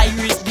 can't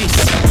pirate this.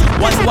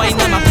 One wine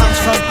on my palms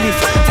front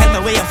lift. Tell me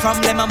where you're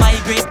from, let me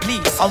migrate,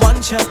 please. I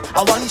want you,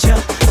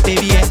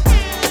 baby, yeah.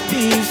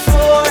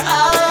 Before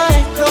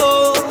I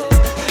go,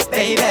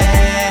 baby,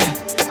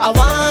 I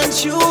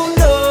want you to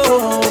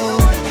know,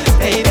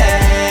 baby,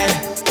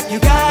 you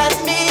got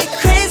me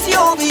crazy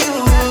over you.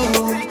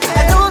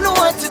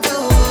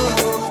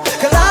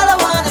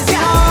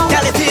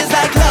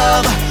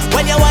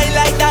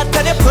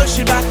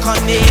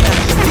 second in.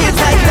 Feels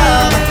like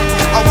love.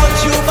 I want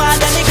you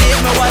bad and you give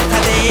me what I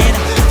need.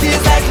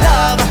 Feels like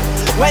love.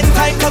 When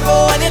time to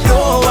go and you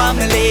know I'm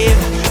to leave.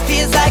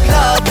 Feels like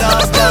love,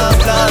 love, love,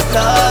 love,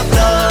 love,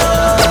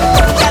 love.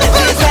 And it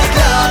feels like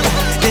love.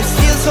 This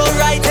feels so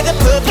right and the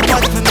perfect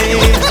one for me.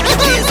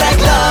 Feels like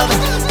love.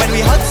 When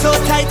we hug so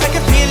tight I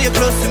can feel you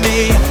close to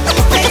me.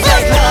 Feels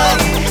like love.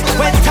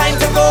 When time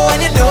to go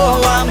and you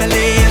know I'm to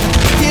leave.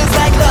 Feels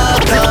like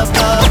love, love,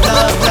 love,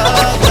 love,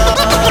 love, love.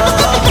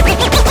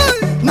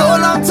 No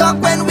long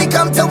talk when we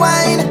come to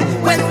wine.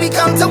 When we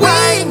come to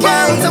wine,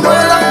 girl. No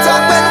long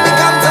talk when we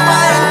come to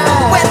wine.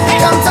 When we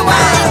come to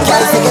wine,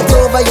 girl. Take it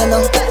over, you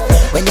know.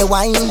 When you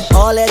whine,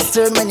 all heads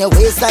turn when your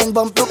waistline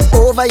bump look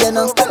over, you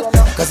know.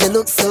 Cause you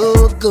look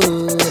so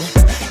good.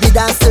 The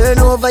dance turn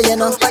over, you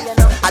know.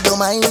 I don't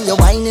mind you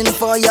whining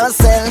for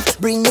yourself.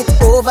 Bring it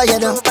over, you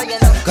know.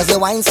 Cause you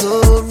whine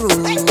so rude.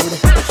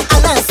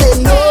 And I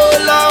say no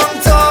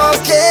long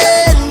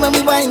talking. When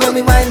we whine, when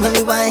we whine, when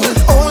we whine.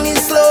 Only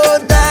slow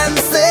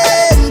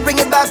dancing. Bring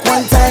it back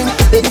one time.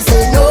 Baby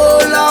say no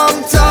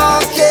long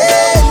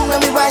talking. When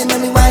we whine,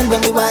 when we whine,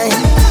 when we whine.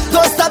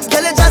 Don't stop,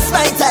 girl, you just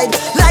right side.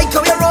 Like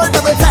how you roll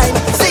double time.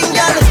 Sing,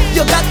 girl,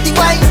 you got the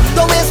wine.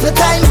 Don't waste my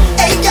time.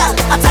 Hey, girl,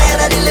 I'm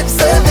tired of the lip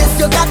service.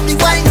 You got the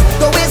wine.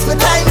 Don't waste my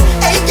time.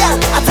 Hey, girl,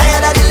 I'm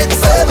tired of the lip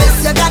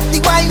service. You got the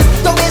wine.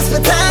 Don't waste my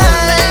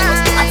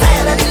time. I'm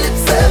tired of the lip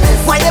service.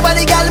 Why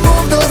nobody girl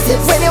move those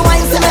hips? When you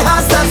whine, see my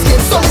heart start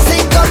skip. So me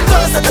say, come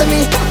closer to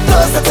me,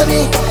 closer to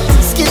me.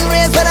 Skin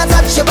raised when I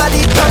touch your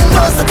body. Come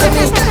closer to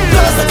me,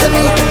 closer to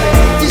me.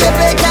 DJ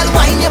play, girl,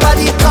 whine your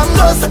body. Come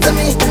closer to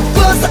me,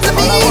 closer to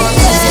me.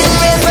 Skin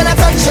raised when I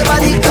touch your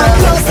body. Come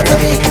closer to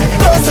me,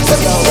 closer to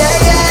me. Yeah,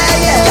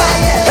 yeah,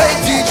 yeah. Hey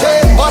DJ,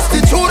 bust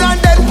the tune and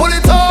then pull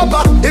it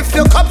over. If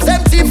your cup's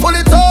empty, pull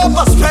it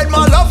over. Spread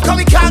my love, cause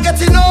we can't get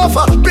enough.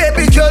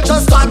 Baby girl,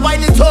 just start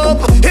wind it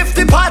up. If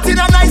the party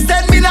not nice,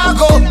 then me not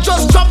go.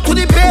 Just jump to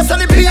the bass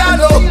and the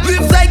piano.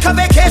 Live like a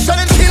vacation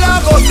in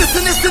Chicago.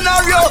 Listen this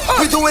scenario,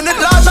 we doing it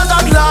larger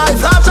than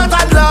life, larger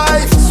than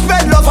life.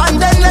 Spread love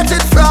and then let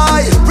it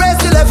fly. Raise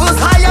the levels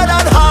higher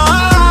than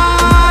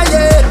high,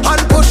 yeah.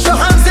 And push your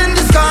hands in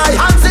the sky,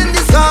 hands in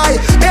the sky.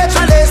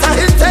 Nature laser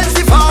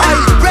intensify.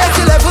 Raise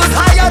the levels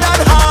higher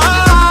than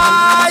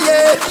high,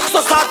 yeah.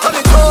 So start to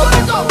the top.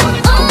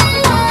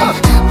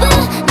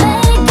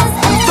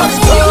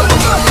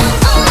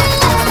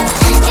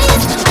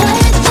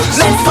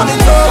 Let's turn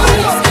it up.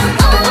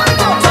 Turn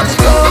it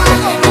up.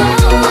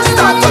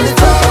 Start turn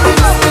it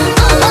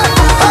up.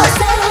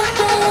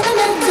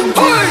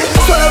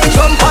 So let me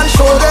jump and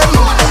show them,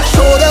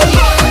 show them.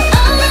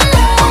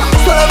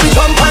 So let me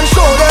jump and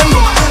show them,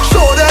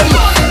 show them.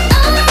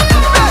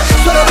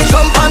 So let me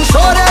jump and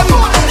show them,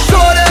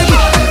 show them.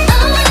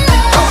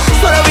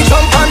 So let me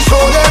jump and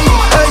show them.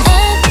 Hey.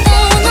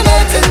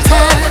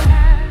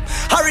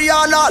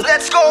 Ariana,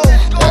 let's go.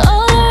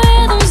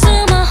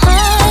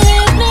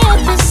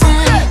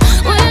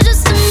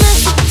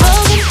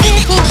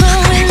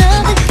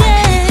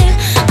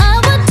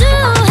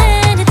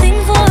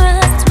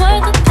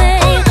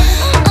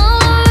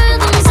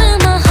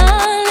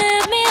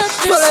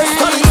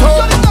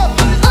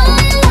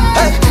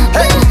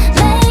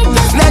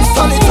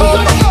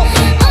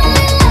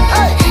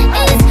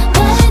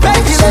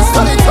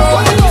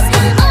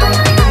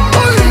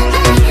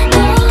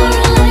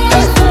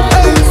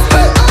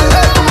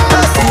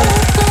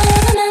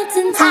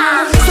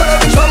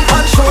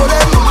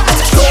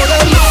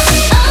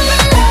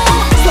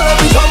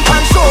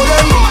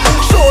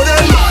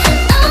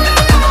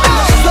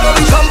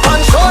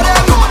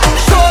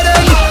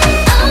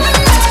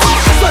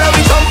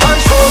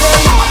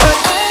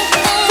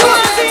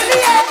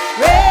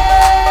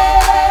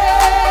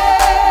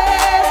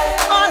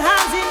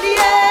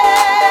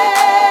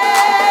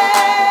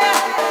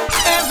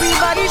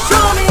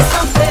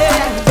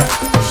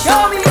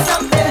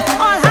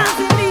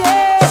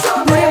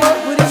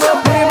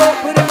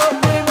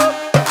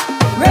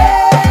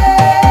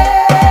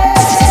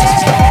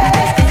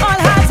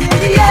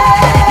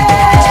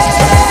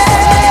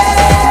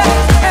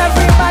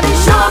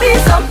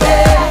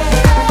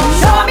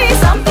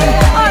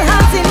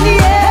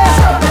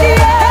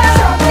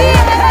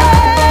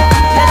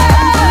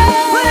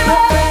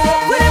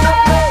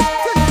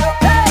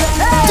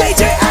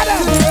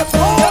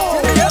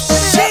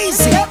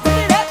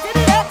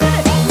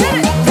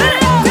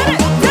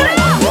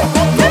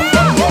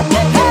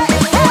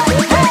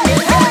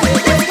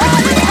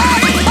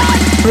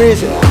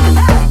 Raise it,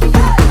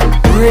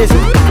 raise it,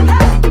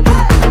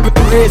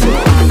 raise it,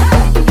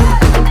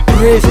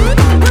 raise it,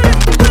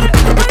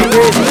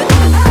 raise it,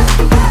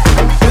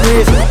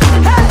 raise it,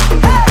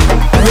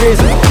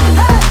 raise it,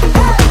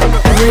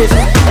 raise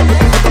it.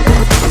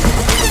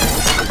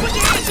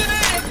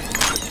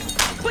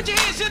 Put your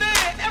hands in the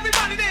air,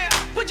 everybody there.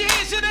 Put your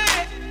hands in the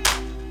air.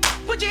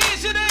 Put your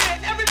hands in the air,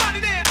 everybody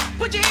there.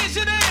 Put your hands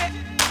in the air.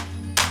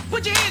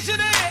 Put your hands in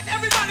the air,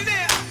 everybody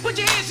there. Put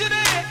your hands in the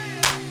air.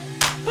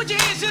 Put your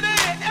hands in the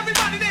air,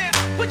 everybody there.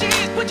 Put your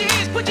hands, put your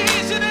hands, put your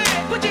hands in the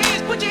air. Put your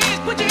hands, put your hands,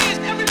 put your hands,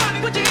 everybody.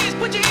 Put your hands,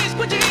 put your hands,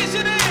 put your hands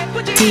in the air.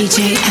 Put your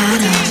DJ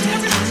Adam.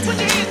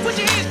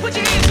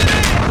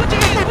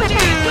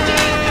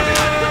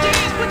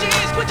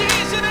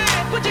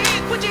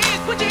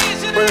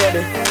 We're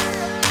ready.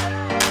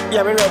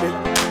 Yeah, we're ready.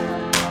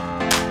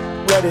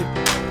 Ready.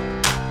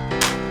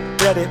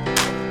 Ready.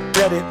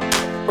 Ready.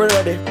 We're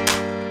ready.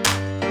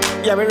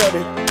 Yeah, we're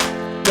ready.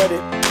 Ready.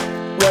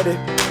 Ready.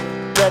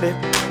 Ready.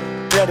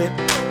 Ready.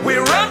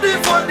 We're ready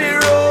for the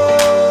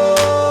road.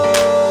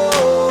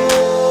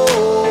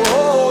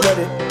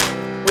 Ready.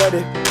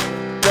 Ready.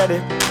 Ready.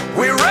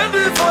 We're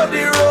ready for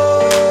the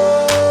road.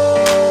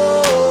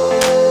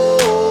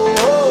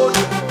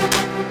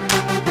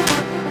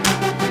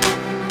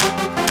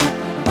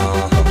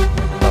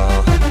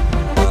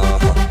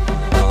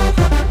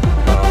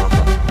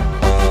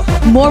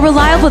 More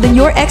reliable than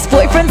your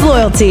ex-boyfriend's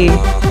loyalty.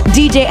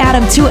 DJ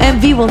Adam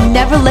 2MV will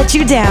never let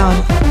you down.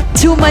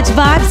 Too much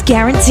vibes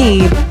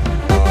guaranteed.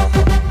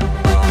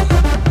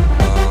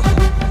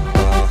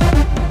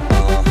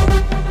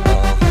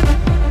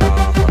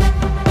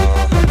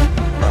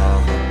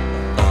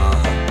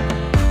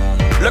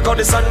 Look how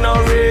the sun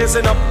now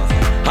raising up,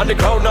 and the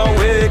crowd now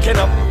waking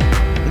up.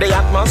 The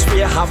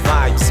atmosphere have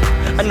vibes,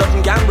 and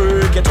nothing can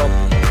break it up.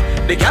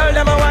 The girl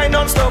them a wine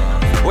non-stop.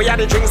 We had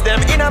the drinks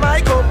them in a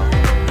my cup.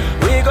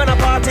 We gonna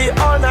party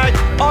all night,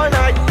 all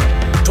night.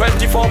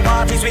 24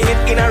 parties we hit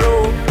in a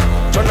row.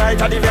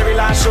 Tonight at the very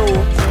last show,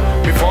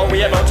 before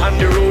we are out on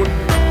the road.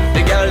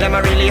 The girl them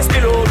a release the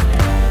load.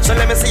 So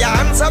let me see your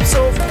hands up,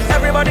 so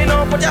everybody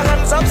know, put your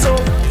hands up, so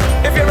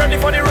if you're ready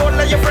for the road,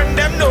 let your friend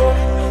them know.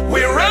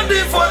 We're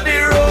ready for the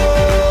road.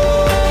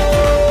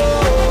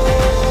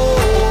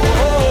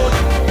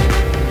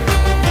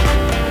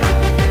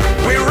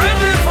 We're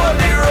ready for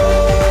the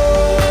road.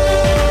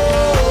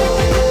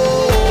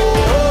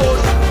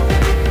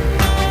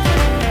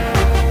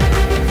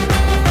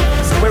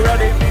 So we're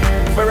ready,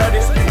 we're ready,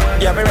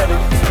 yeah, we're ready,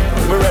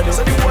 we're ready,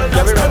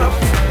 yeah, we're ready,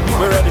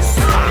 we're ready,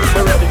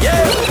 we're ready, yeah.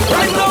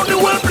 Right now the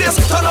whole place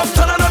turn up,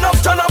 turn on up,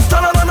 turn up,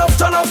 turn on up,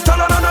 turn up, turn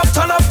on up,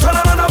 turn up, turn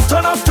on up,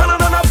 turn up, turn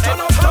on up,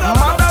 turn up, turn up.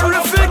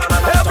 Madarific.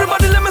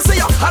 Everybody let me see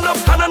ya. Hand up,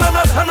 hand up, hand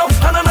up, hand up,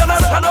 hand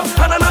up, hand up,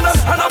 hand up,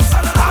 hand up,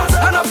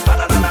 hand up, hand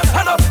up,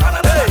 hand up,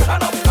 hand up,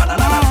 hand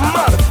up,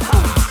 man.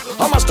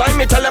 How much time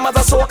me tell them as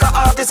a soca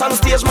artist on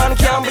stage, man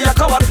can't be a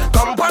coward.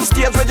 Come on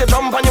stage with your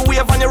jump and your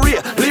wave and your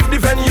rear. Leave the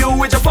venue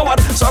with your forward.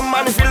 Some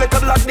man feel they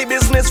could lock the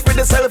business for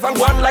themselves and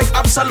go on like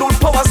absolute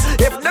powers.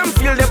 If them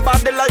feel their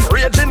body like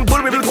raging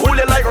bull, we will cool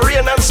it like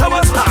rain and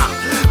showers.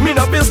 Me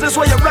no business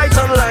where you write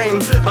online,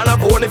 and a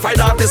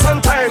bonafide artist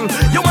on time.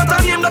 You want a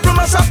name that will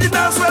mash up the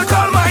dance, well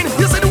call mine.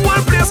 You see the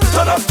whole place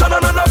turn up, turn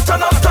on up,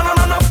 turn up, turn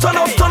on up, turn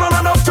up, turn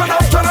on up, turn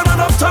up, turn on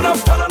up, turn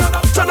up, turn on up,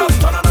 turn up,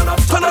 turn on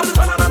up, turn up.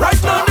 Right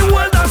now the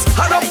world dance.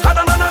 Hand up,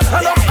 hand on up,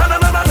 hand up, hand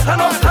on up,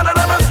 hand up, hand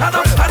on up, hand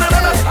up, hand on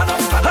up,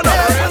 hand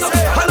up,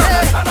 hand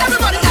up.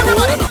 Everybody,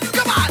 everybody,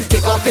 come on.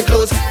 Take off your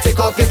clothes,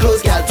 take off your clothes,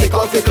 gal. Take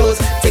off your clothes,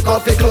 take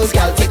off your clothes,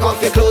 gal. Take off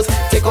your clothes,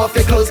 take off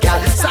your clothes, gal.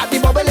 Start the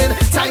bubbling,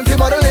 time for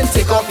modeling.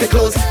 Take off your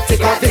clothes,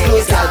 take off your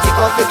clothes, gal. Take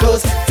off your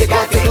clothes, take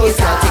off your clothes,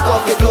 gal. Take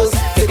off your clothes,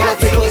 take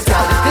off your clothes,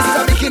 gal. This is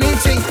a bikini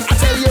thing, I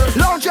tell you.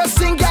 Long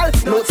dressing, gal,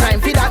 no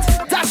time for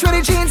that. Dash with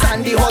the jeans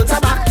and the halter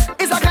back.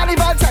 It's a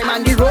carnival time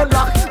and the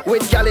roadblock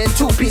with gal in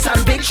two-piece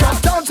and big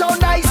shot. Downtown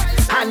nice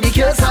and the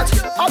girls hot.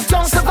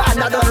 Uptown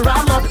Savannah done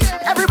ram up.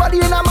 Everybody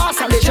in a mass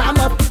and they jam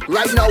up.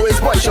 Right now it's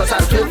boy shorts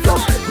and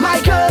flip-flop. My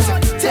girls,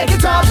 take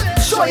it off,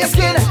 show your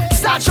skin,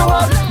 start show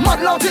up.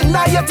 Model out in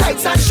now your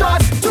tights and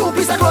shorts.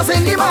 Two-piece of clothes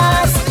in the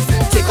mask.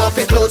 Take off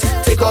your clothes,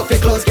 take off your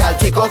clothes, gal.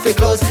 Take off your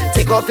clothes,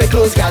 take off your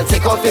clothes, gal.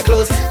 Take off your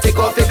clothes, take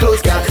off your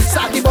clothes, gal.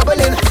 Start the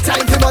bubbling,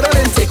 time for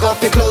modeling. Take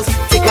off your clothes,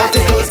 take off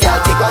your clothes, gal.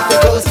 Take off your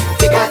clothes,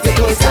 take off your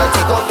clothes, gal.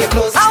 Take off your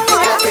clothes,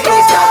 take off your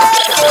clothes, gal.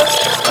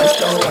 Right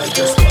now I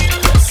just want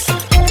this.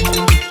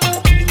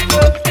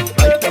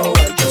 Right now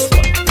I just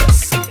want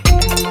this.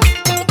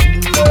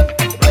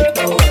 Right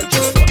now I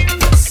just want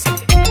this.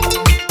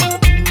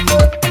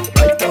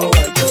 Right now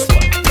I just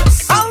want this.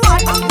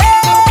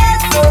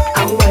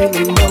 I'm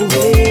winding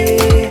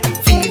away,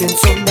 feeling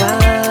so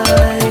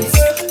nice,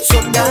 so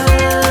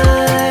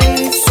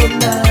nice, so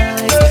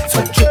nice.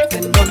 Sweat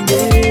dripping on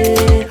me,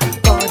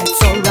 but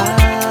it's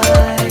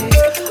alright,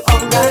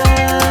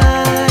 alright.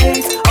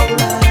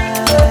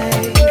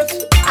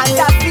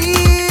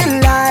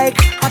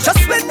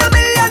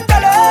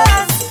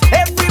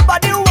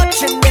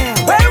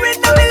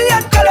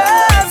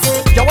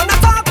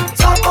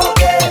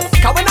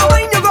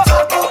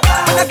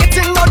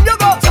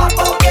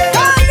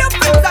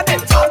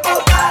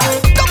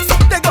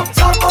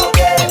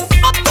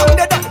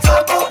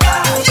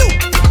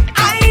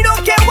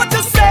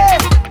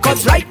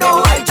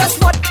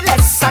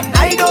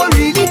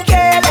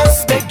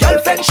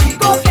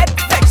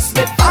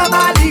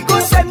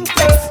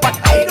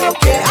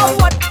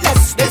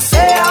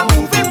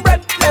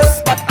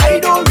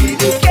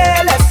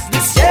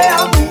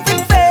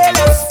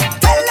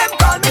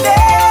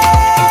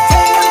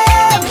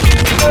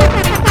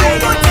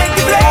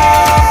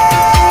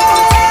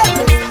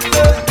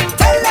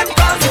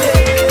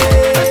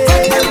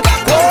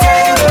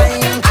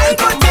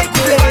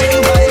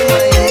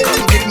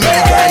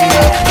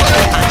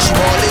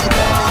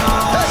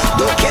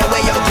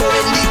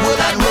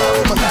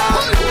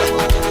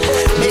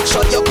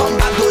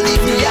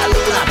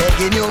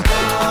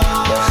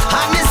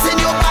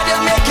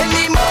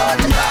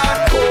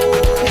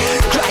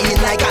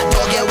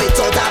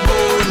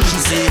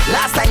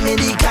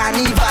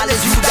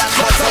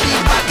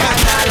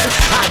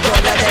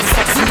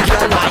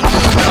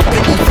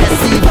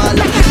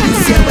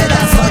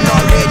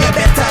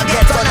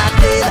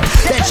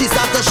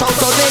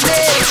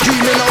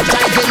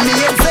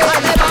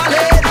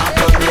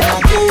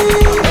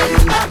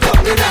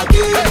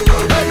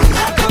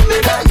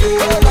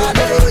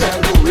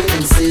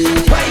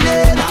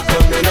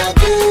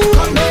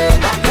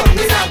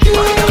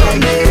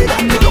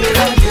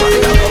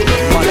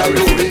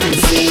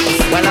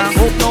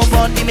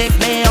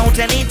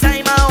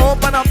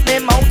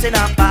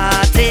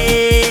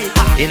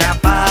 in a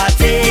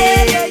party.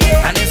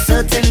 And there's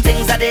certain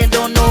things that they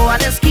don't know. I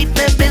just keep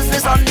their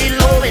business on the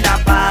low in a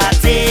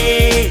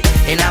party.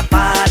 In a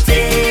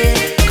party.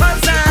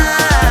 'Cause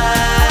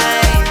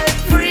I'm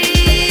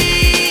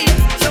free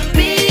to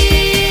be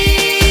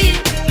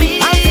me.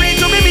 I'm free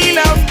to be me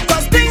now.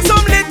 'Cause things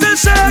some little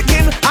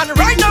shaking. And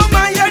right now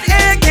my head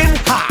aching.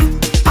 Ha!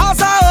 As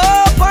I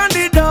open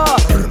the door,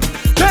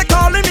 they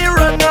calling me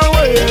run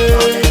away.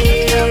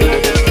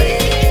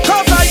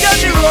 'Cause I get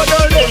the road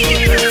already.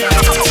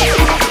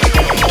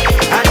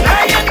 And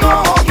I ain't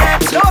gonna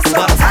get lost,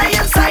 but I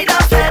inside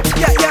of it.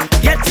 Yeah, yeah.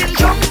 Getting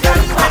drunk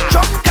and wet,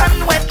 drunk and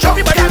wet, drunk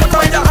Everybody and put on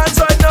wet. your hands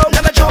right now.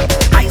 Let me jump,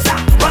 Isa,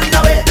 run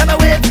away. Let me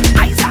wave,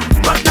 Isa,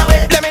 run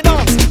away. Let me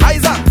dance,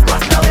 Isa,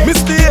 run away.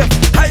 misbehave,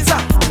 Isa.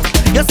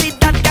 You see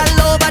that girl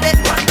over there,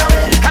 run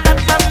away. And that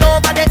man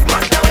over there,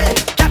 run away.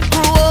 That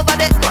crew over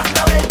there, run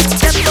away.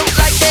 Them look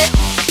like they.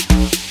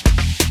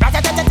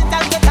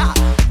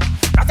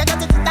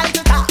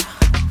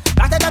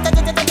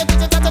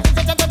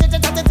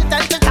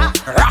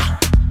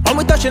 When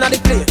we touching on the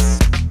place,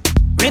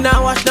 we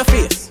now wash the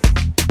face.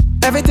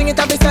 Everything it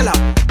have be sell out.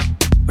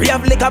 We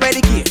have liquor by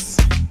the case.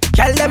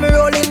 Girl them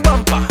rolling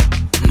bumper,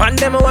 man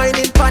them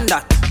whining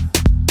panda.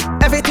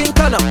 Everything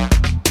turn up,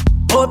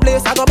 whole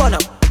place I go burn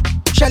up.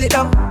 Shell it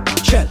down,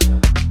 shell,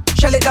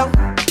 shell it down,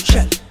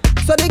 shell.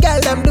 So the girl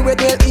them do it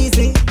real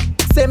easy,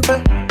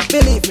 simple,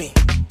 believe me.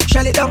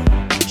 Shell it down,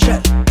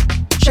 shell,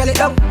 shell it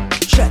down,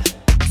 shell.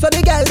 So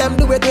the girl them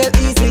do it real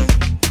easy.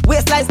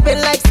 Waistline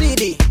spin like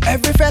CD,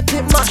 every fret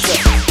it mash up.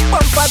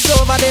 Bumpers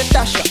over then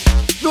dash up.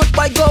 Root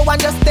boy go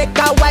and just take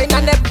a wine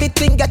and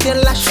everything getting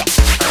lash up.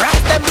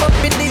 Rise them up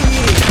in the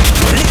air,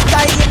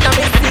 liquor in a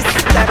me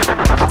system.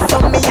 So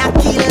me a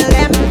kill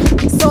them,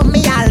 so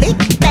me a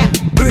lick them.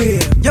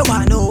 Brave, you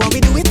wanna know how we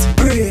do it?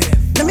 Brave,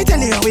 let me tell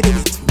you how we do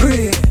it.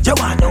 Brave, you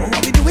wanna know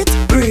how we do it?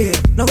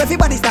 Brave, now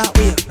everybody start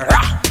with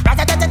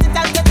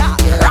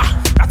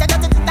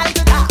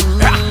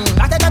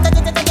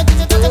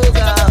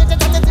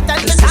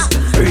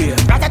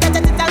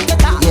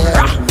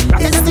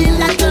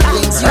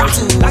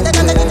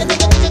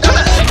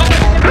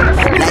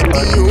Like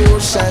the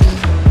ocean,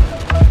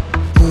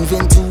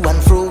 moving to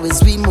and fro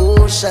is we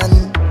motion.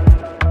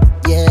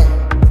 Yeah,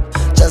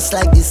 just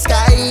like the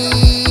sky.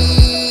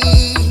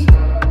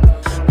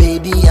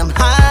 Baby, I'm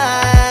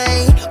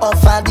high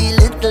off of the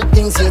little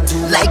things you do.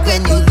 Like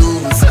when you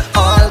lose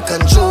all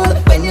control,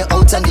 when you're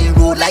out on the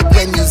road. Like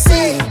when you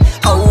say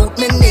out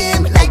my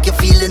name, like you're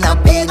feeling a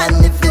pain.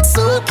 And if it's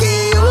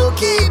okay,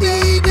 okay,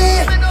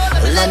 baby,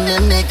 let me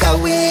make a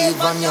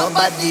wave on your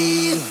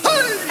body.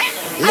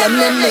 Let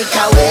me make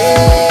a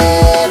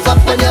wave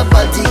up on your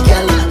body,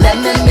 girl. Let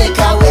me make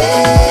a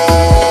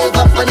wave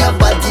up on your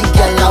body,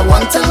 girl. I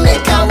want to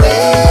make a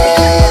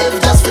wave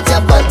just with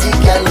your body,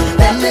 girl.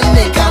 Let me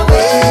make a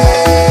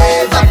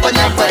wave up on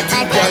your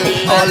body, girl.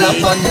 All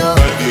up on your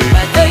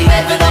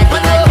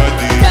body.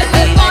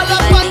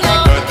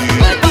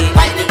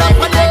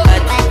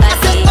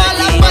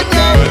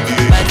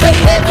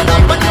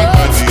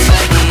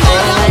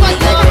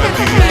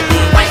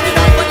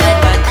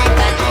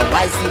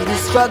 I see the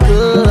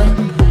struggle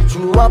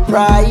through our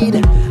pride,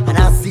 and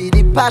I see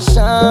the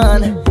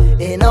passion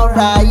in our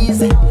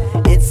eyes.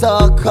 It's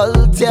a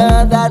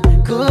culture that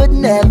could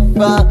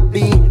never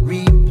be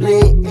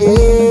replaced.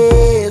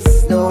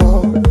 No,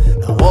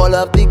 all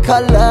of the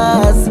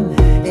colors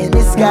in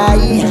the sky,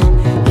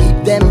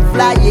 keep them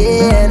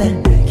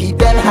flying, keep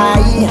them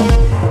high,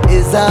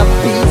 is a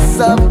piece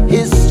of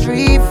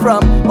history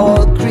from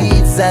all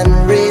creeds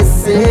and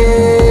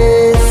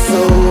races.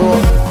 So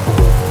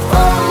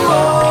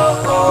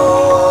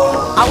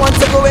I want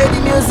to go where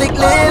the music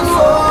lives.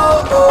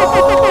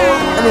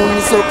 And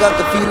only so got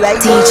to feel like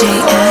DJ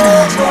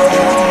Adam.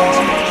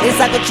 It's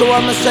like a throw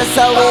all my stress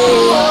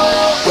away.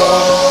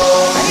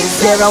 And it's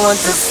there I want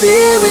to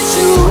stay with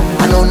you,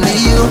 and only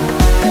you.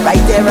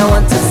 Right there I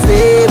want to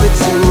stay with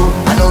you,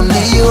 and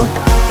only you.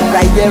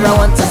 Right there I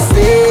want to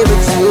stay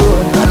with you,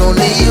 and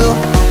only you.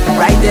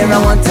 Right there I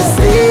want to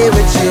stay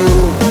with you,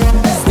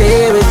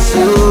 stay with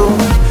you.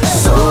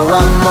 So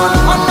I'm on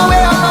my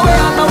way, on my way,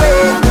 on my way.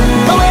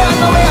 On my way, on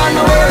my way, on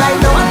my way right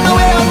now. On my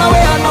way, on my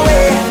way, on my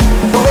way.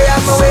 On my way,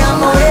 on my way, on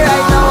my way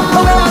right now. On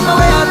my way, on my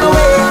way, on my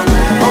way.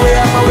 On my way,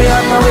 on my way,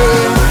 on my way.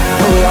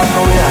 On my way, on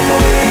my way, on my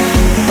way.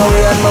 On my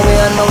way, on my way,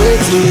 on my way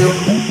to you.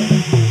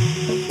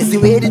 It's the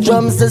way the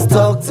drums just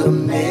talk to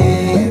me.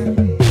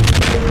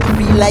 I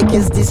feel like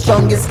it's the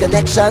strongest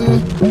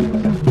connection,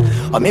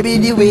 or maybe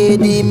the way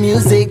the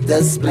music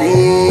does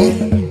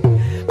play.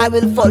 I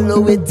will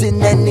follow it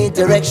in any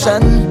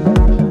direction.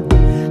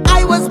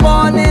 I was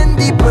born in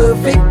the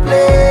perfect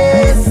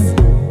place.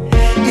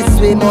 It's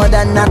way more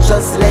than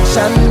natural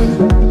selection.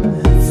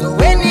 So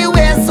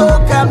anywhere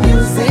soca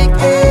music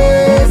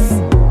is,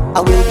 I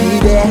will be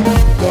there.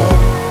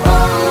 Yeah.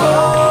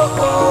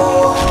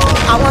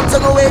 I want to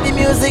go where the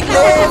music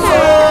lives.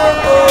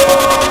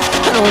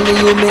 And only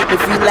you make me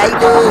feel like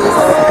this.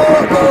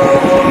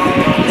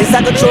 It's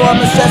like a throw all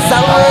my stress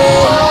away.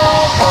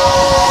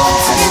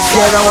 And it's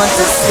there I want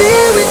to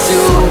stay with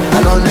you,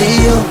 and only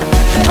you.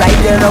 Right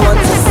there I want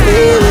to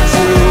stay with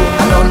you,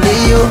 and only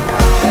you.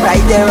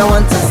 Right there I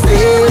want to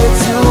stay with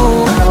you,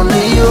 and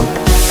only you.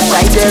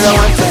 Right there I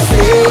want to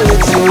stay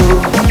with you,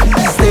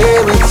 stay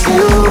with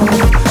you.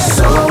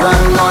 So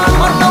I'm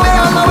on the way,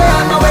 on the way,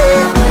 on the way,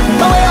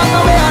 my way, on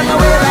the way, on the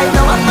way right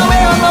now, on the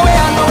way, on the way,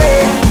 on the way,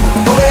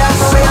 my way, on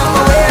the way, on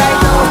the way right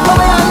now, my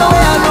way, on the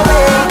way, on the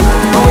way,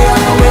 my way,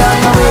 on the way, on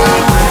the way,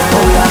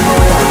 my way, on the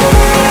way, on the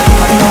way.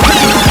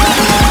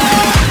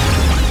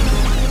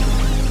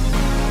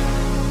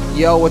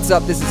 Yo, what's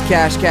up? This is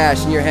Cash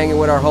Cash, and you're hanging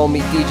with our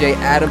homie DJ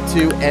Adam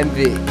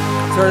 2MV.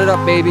 Turn it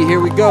up, baby. Here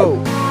we go.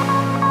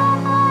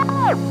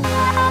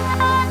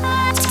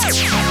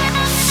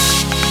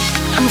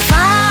 I'm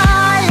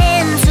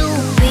falling to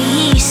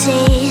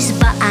pieces,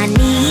 but I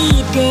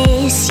need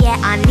this, yeah,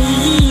 I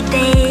need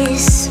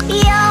this.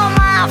 You're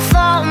my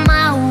fault,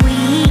 my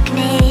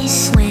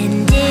weakness.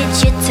 When did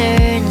you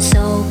turn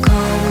so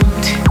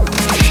cold?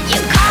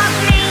 You cut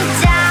me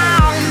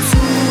down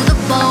to the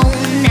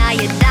bone, now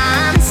you're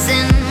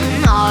dancing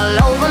all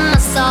over my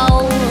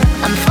soul.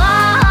 I'm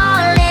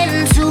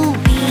falling to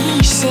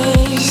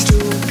pieces, to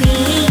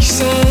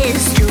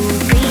pieces, to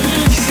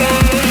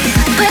pieces.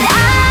 But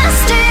I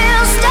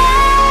still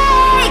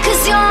stay,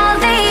 'cause you're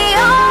the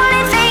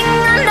only thing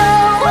I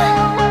know.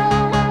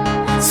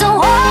 So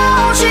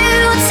won't you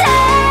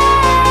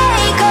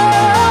take, oh,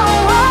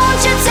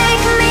 won't you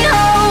take me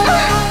home?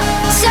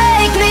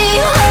 Take me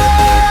home,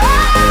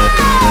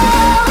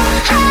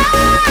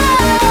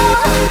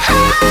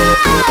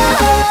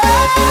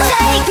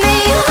 take me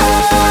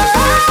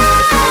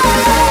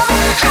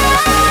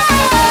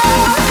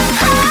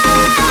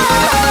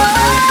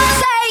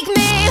take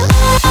me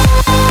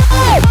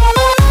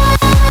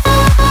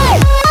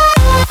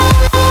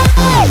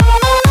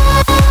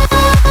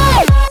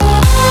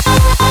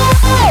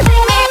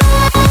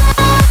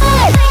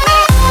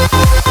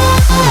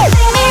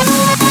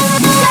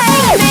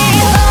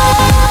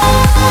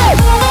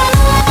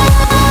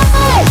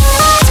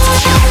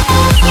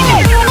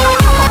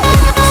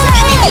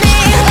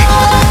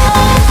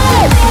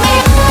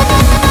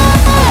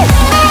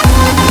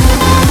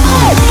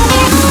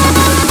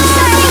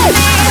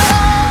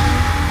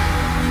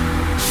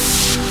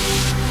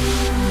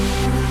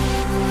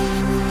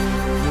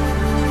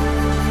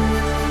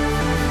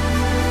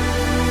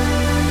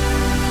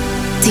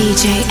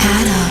DJ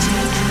Adam.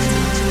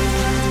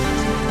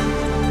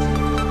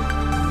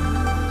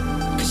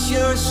 'Cause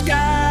you're a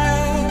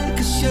sky,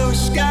 'cause you're a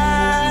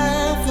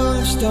sky full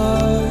of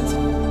stars.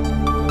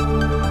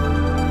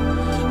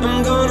 I'm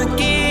gonna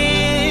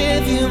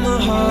give you my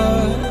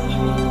heart.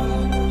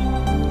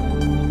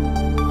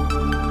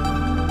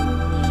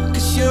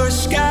 'Cause you're a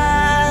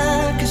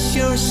sky, 'cause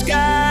you're a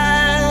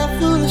sky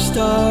full of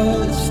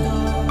stars.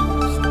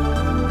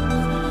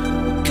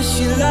 'Cause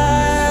you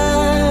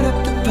light up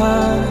the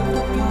path.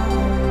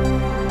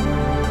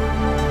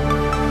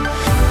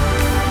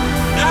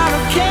 I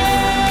don't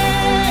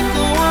care if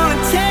you wanna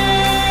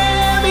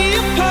tear me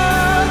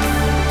apart.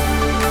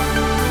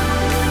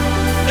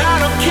 I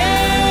don't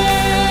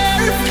care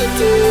if you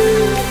do.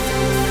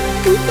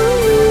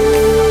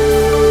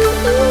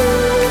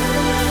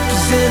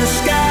 'Cause in the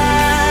sky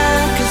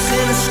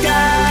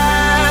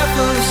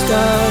full of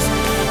stars,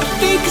 I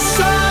think I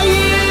saw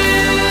you.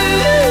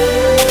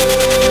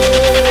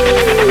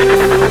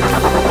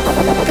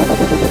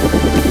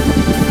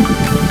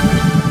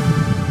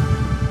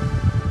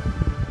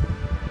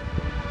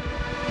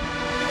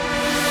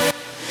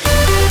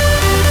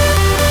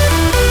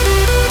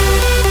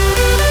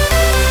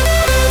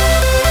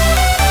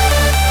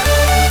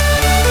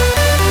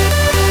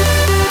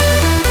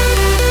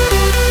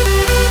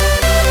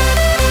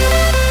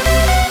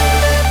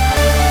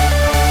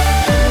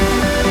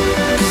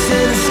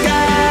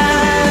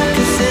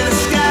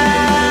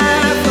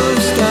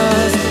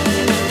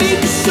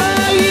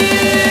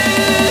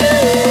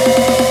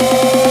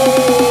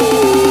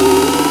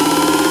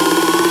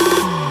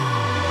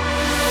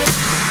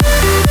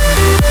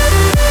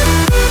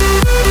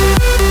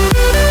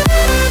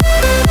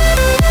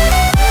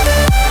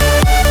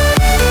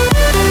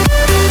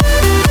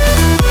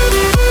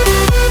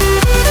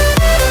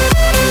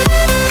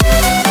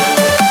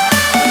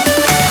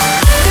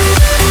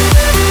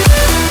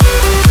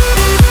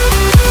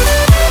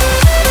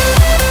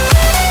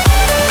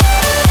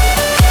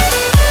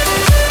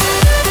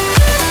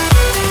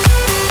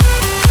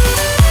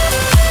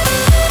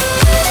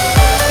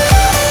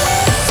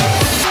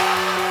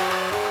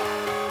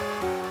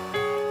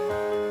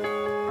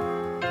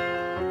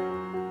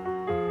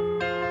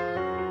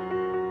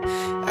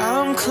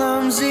 I'm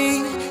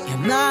clumsy, yeah,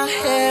 my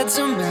head's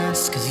a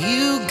mess. 'Cause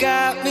you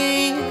got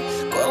me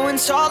growing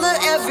taller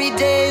every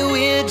day.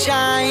 We're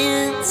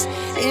giants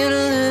in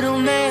a little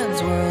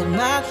man's world.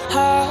 My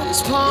heart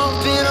is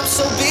pumping up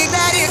so big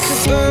that it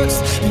could burst.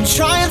 Been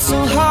trying so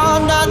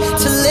hard not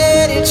to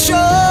let it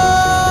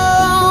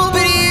show,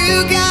 but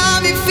you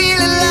got me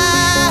feeling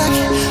like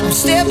I'm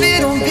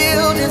stepping on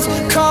buildings,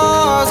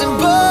 cars and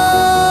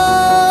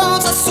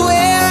boats. I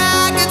swear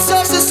I could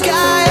touch the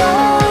sky.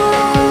 Oh,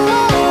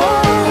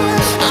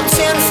 I'm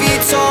 10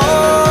 feet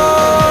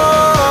tall.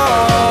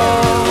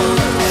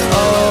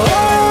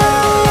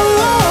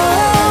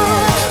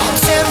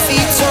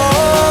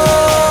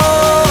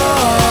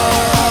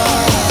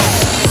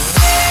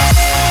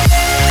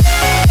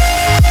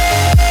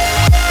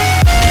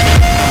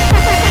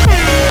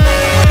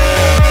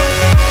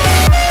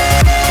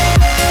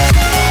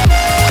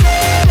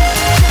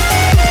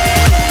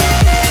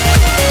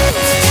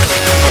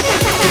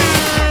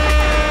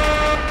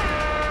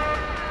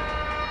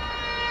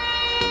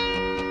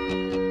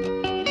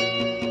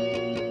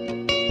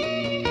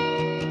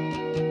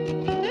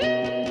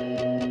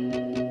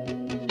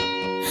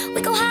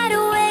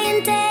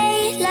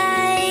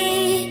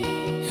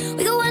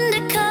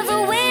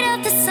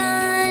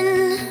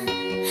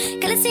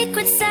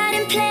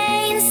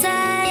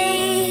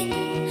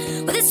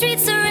 the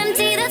streets are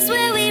empty, that's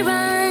where we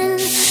run.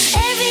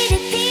 Everyday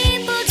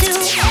people do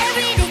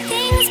everyday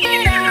things,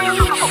 but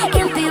I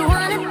can't be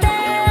one of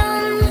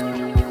them.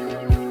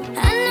 I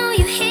know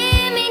you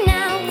hear me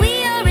now,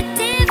 we are a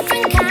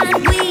different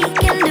kind. We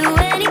can do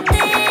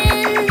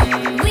anything,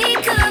 we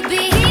could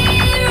be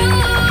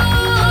heroes.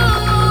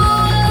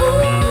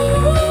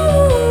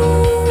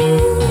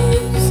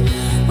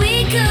 We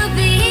could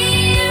be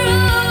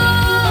heroes,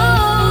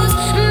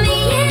 me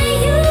and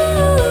you.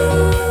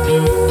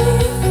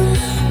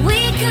 We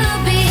could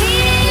be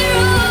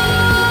heroes.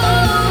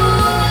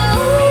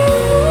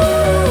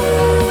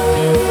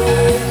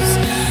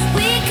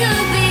 We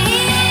could be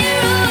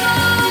heroes,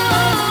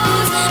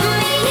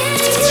 me and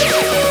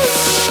you.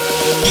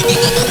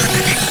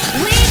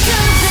 We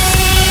could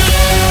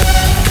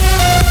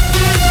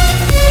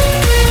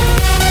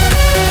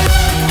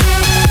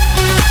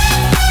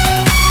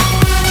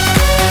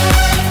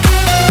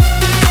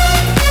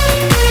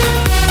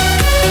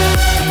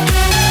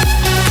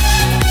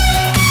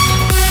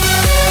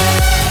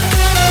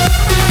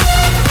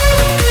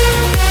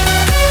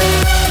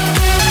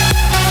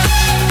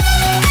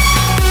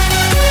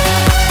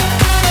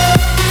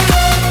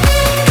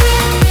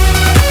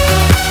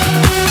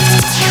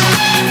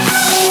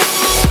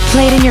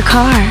Play it in your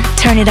car,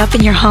 turn it up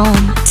in your home.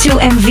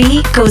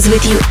 2MV goes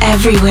with you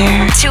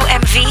everywhere.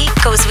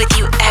 2MV goes with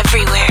you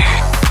everywhere.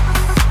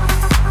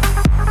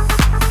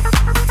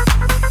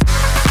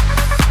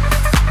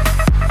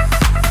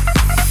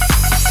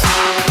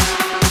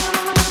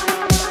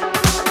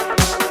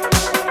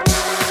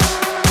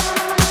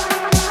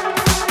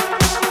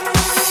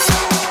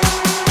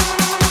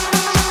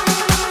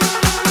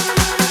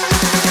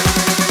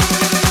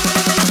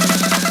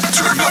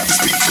 Turn up the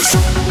speakers.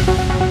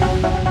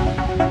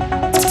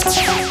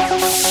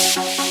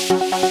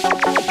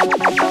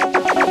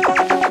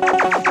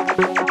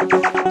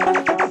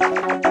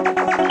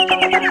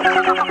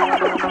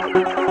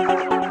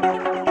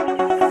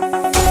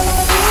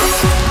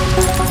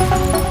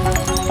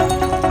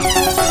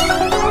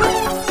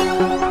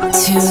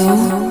 Too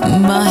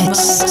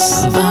much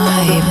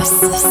vibes.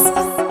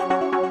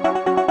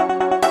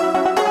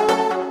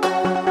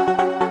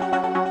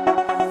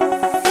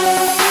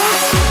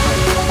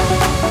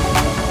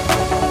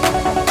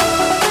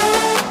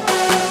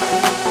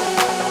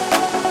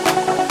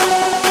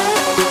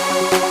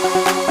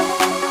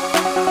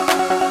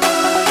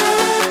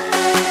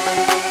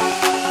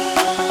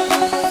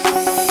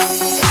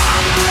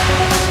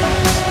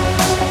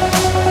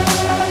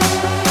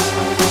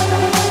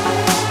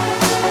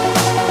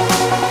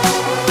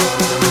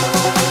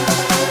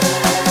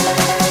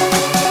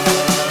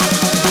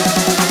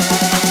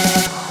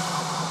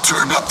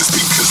 Turn up the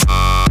speakers.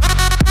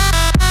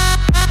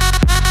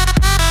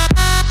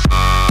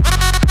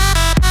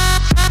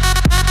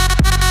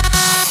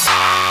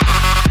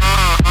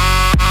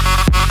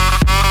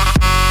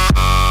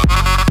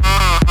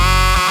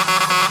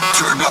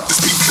 Turn up the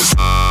speakers.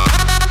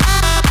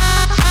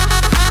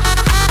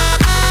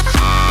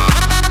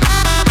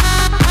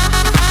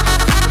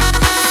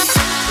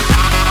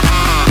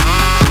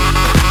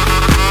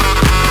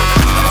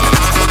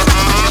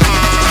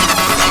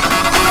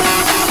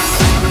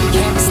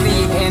 Can't be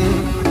sleeping,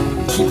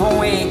 keep on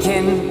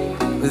waking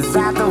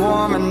without the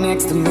woman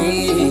next to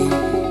me.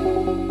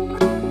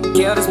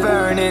 Guilt is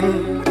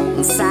burning,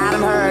 inside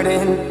I'm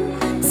hurting.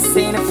 This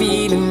ain't a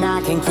feeling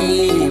I can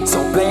keep. So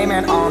blame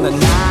it on the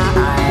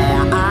night.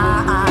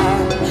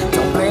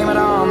 Don't blame it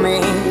on me.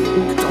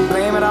 Don't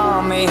blame it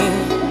on me.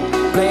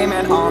 Blame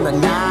it on the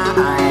night.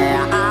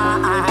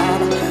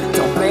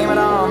 Don't blame it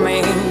on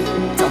me.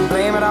 Don't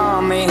blame it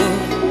on me.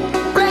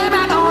 Blame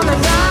it on the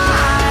night.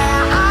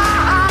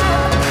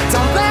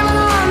 Don't blame it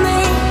on me.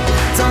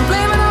 Don't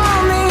blame it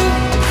on me.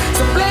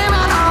 So blame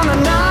it on the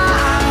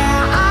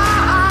night.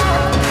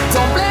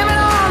 Don't blame it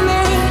on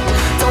me.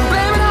 Don't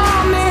blame it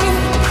on me.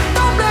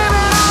 Don't blame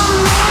it on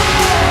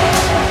me.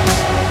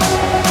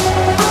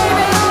 Blame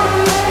it on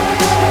me.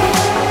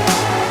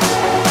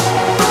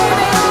 Blame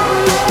it on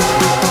me.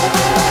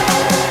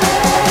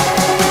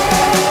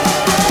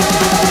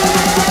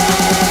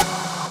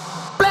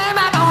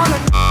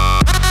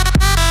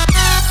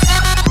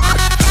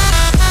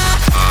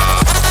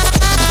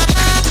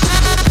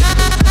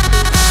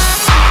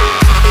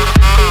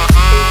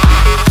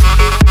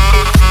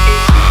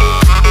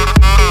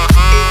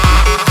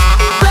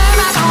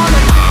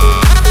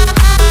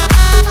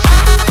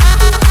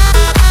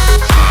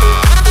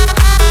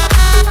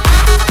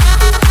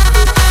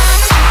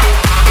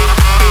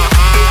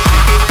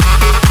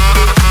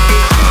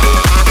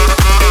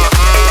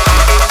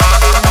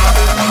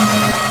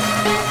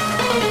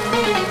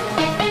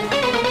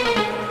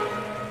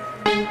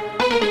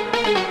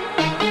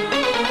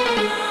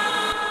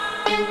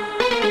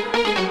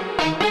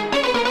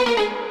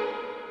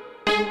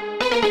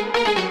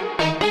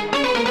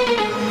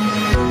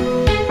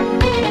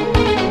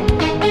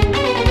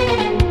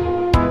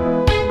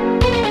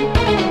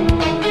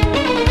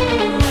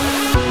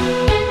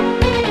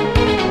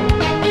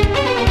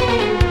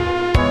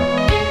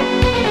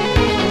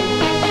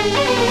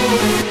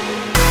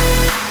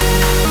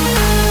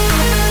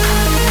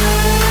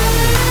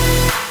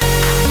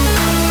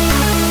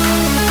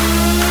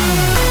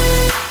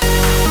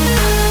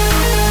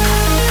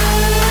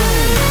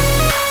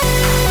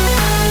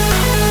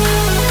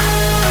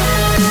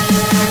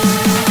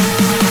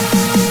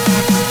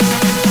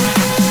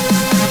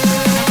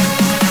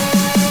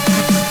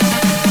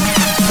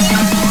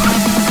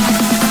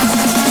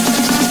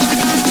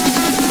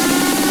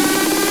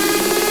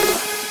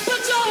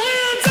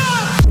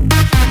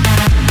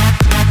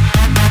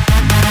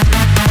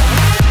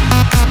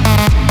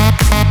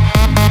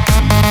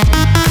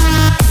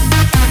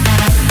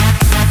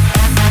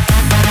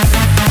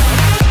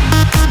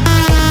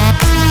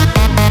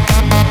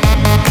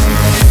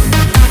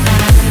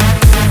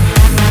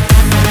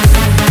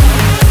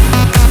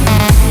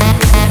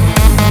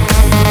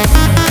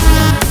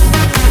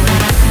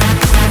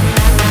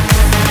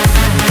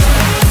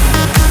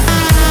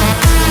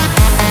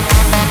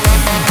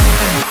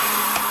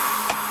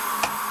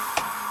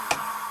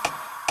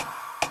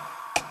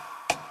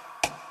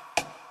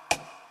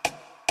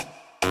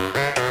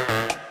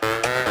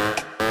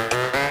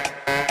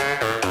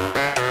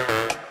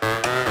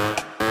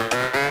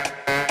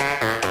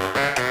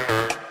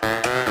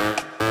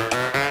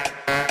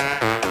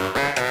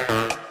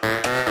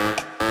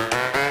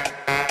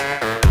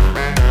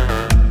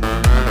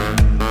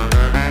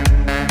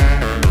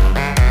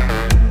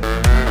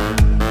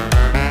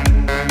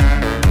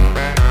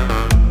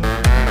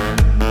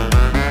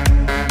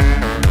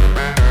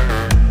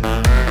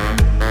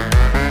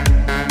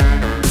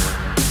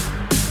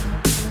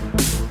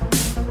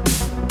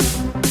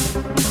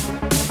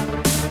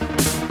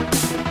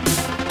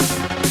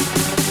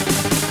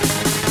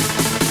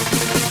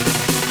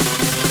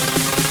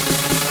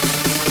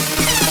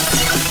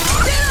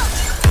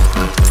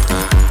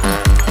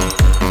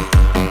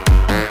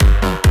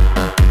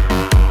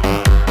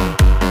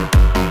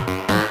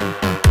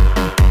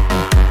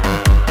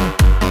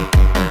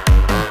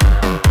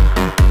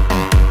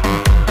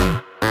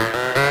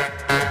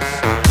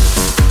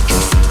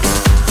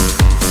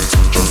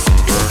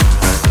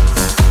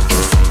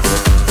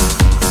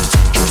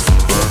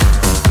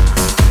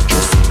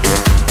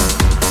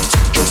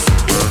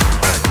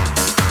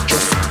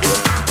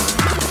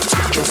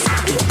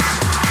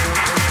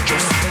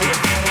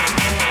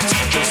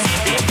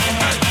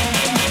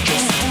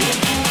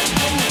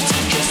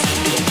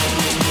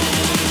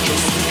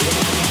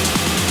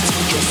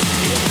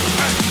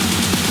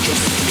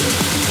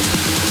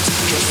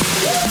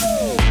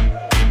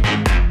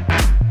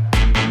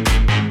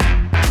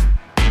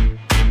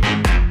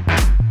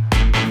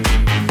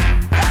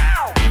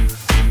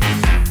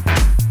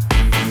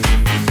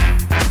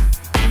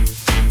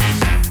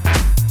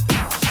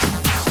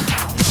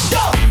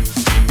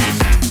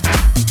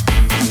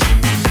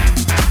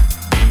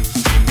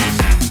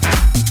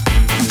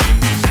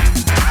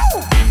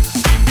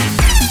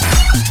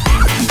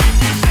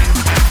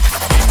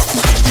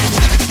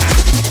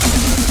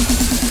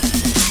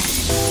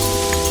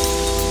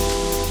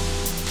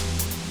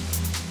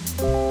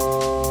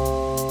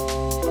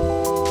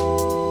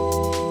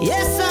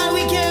 Yes, all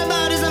we care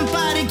about is some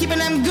party, keeping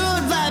them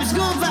good vibes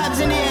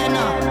in the air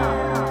now.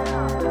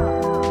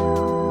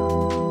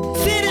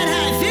 Feel that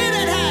high, feel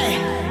that high.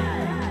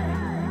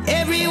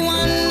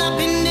 Everyone up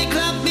in the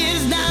club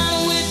is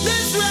down with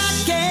this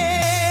rocket.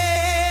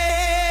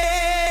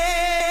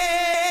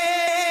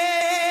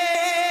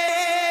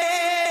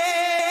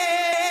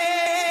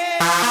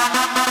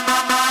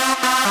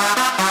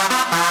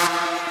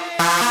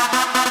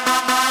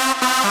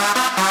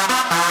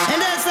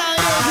 And that's how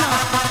it is now.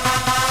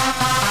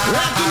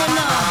 Rocking it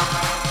now.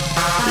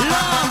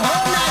 Long,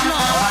 all night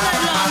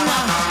long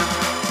now.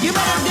 You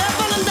better get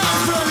on the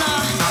dance floor now.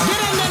 Get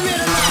in that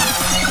rhythm now.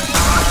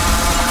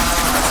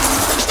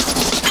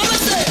 I'ma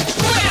say,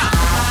 where?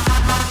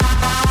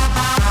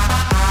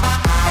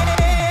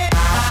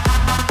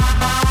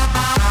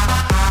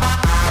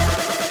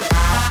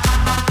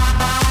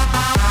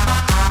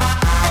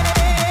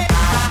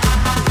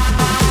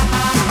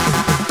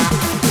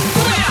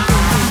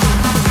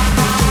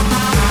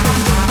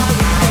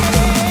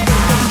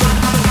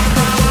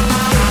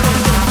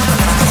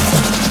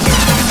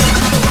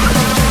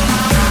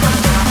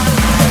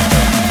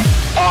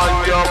 On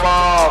your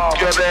mark,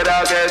 you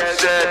better get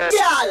set.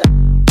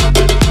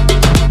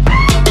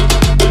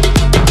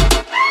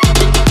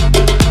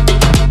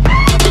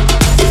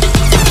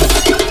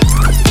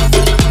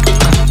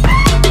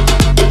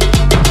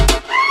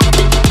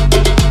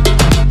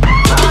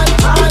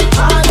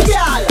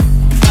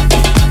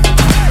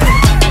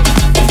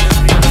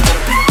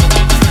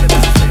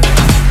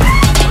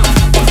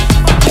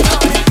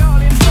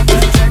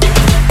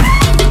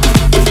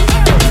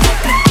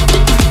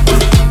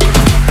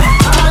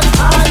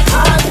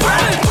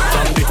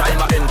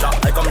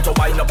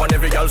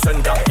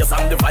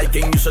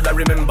 You should I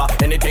remember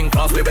anything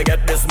cross we will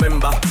get this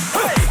member.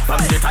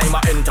 From the time I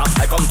enter,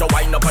 I come to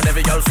wind up on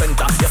every girl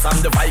center. Yes, I'm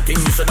the Viking,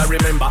 you should I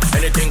remember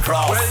anything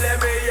cross. Well,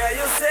 let me hear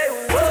you say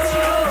whoa.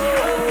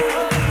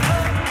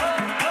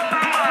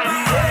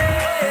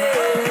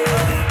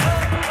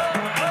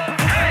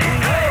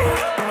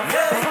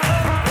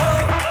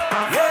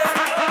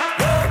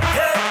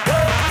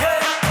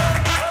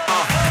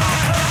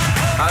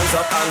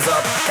 Hands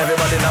up,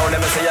 everybody now, let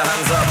me see your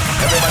hands up.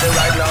 Everybody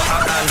right now,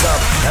 hands up.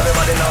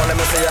 Everybody now, let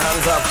me see your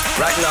hands up.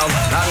 Right now,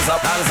 hands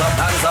up, hands up,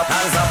 hands up,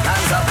 hands up,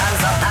 hands up,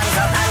 hands up, hands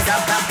up, hands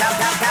up,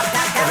 hands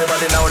up.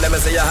 Everybody now, let me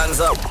see your hands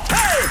up.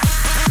 Hey!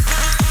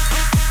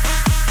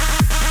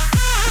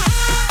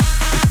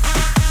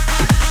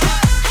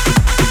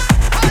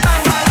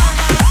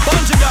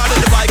 Bunch of guard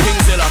in the Viking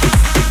Zilla.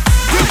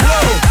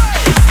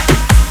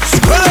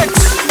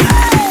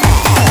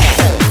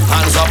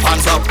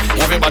 Hands up,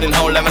 everybody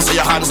now, let me see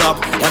your hands up.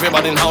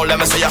 Everybody now, let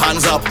me see your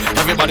hands up.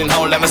 Everybody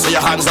now, let me see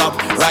your hands up.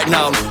 Right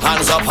now,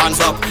 hands up, hands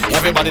up.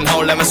 Everybody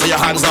now, let me see your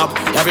hands up.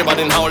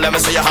 Everybody now, let me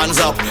see your hands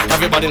up.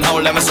 Everybody now,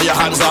 let me see your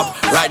hands up.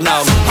 Right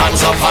now,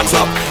 hands up, hands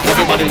up.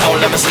 Everybody now,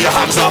 let me see your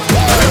hands up.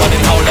 Everybody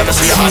now, let me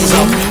see your hands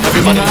up.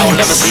 Everybody now,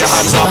 let me see your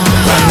hands up.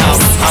 Right now,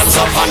 hands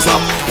up, hands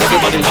up.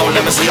 Everybody now,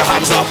 let me see your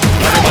hands up.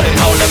 Everybody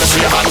now, let me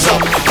see your hands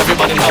up.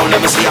 Everybody now,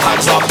 let me see your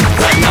hands up.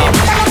 Right now,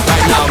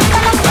 right now,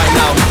 right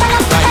now,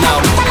 right now,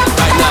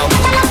 right now,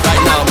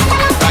 right now,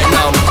 right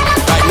now,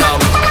 right now,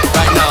 right now,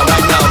 right now,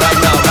 right now,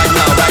 right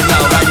now, right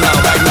now, right now,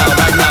 right now,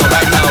 right now,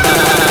 right now, right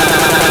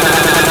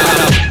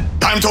now.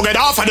 Time to get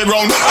off of the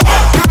ground.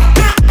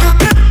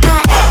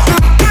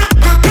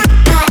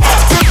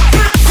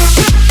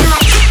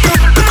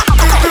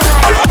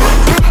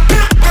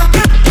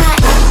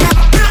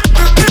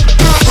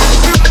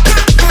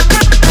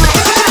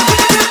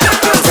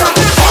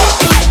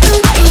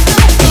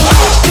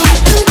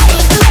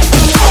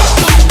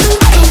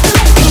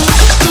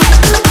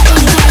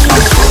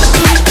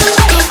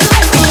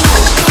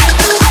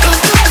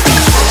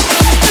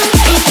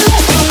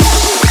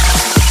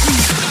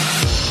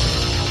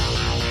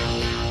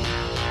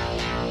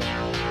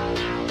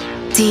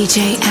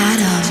 DJ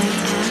Adam.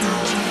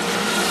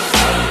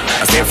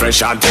 I stay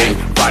fresh and ting.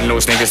 Brand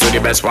new sneakers with the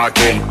best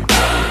walking.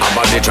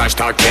 About the trash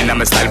talking.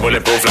 I'm a style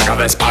bulletproof like a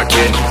vest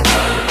parking.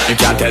 You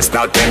can't test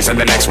out things and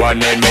the next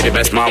one in. May the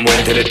best man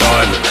win till the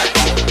dawn.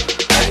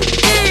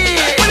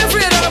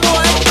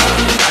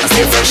 I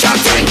stay fresh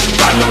and ting.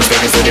 Brand new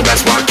sneakers with the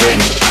best walking.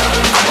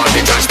 About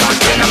the trash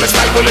talking. I'm a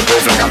style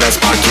bulletproof like a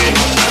vest parking.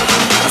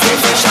 I stay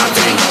fresh and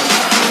ting.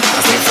 I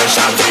stay fresh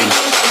and ting.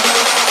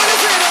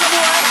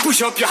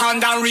 Push up your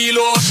hand and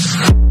reload.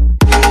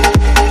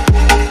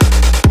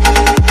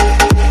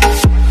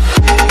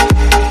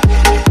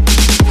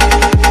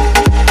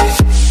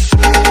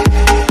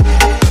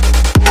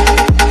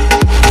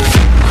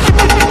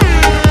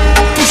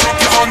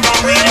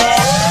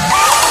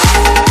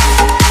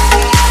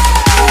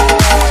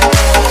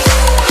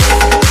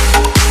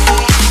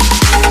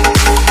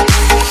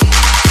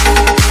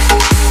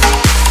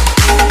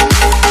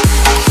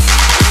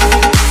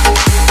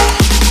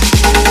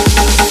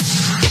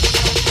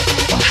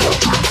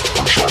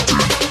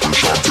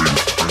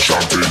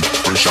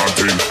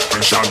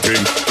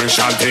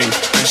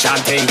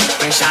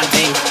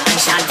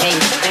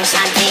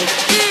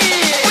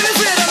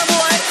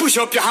 Push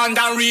up your hand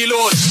and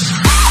reload.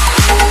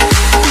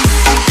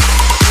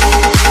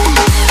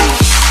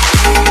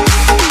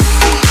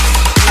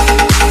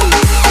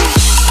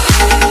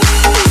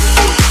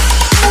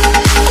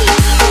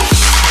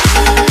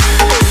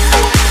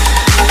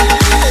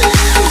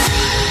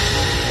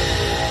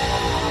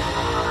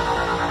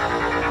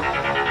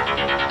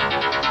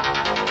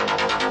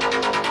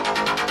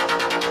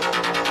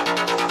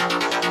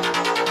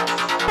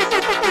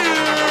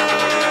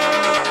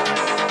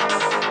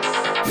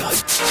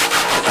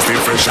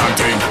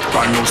 Chanting,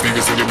 brand new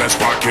sneakers with the best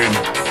walking.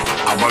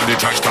 Above the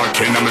trash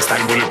talking, I'm a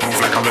style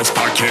bulletproof like a best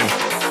parking.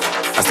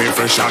 I stay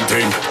fresh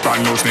chanting,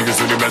 brand new sneakers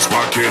with the best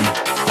walking.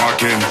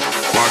 Walking.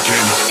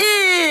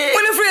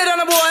 When you afraid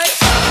on a boy?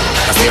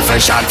 I stay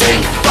fresh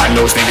chanting, brand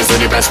new sneakers with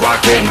the best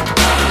walking.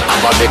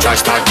 Above the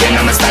trash talking,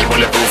 I'm a style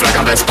bulletproof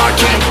like a best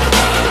parking.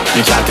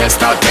 You can't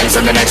test out things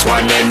and the next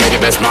one name me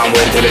the best man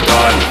wait till it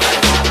done.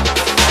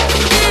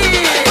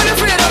 When you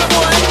afraid on a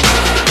boy?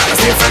 I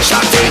stay fresh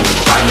chanting,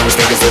 brand new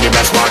sneakers with the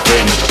best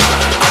walking.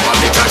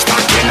 Above the trash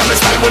talking, I'm a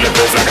style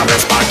bulletproof like a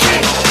best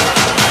parking.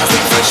 I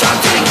stay fresh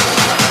chanting, I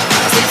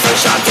stay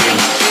fresh chanting.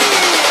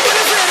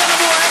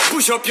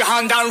 Push up your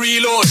hand and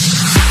reload.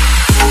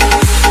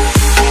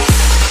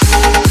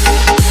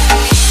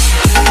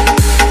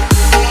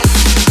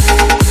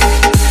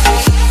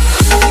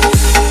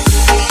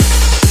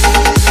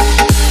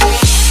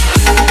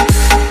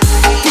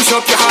 Push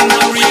up your hand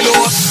and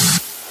reload.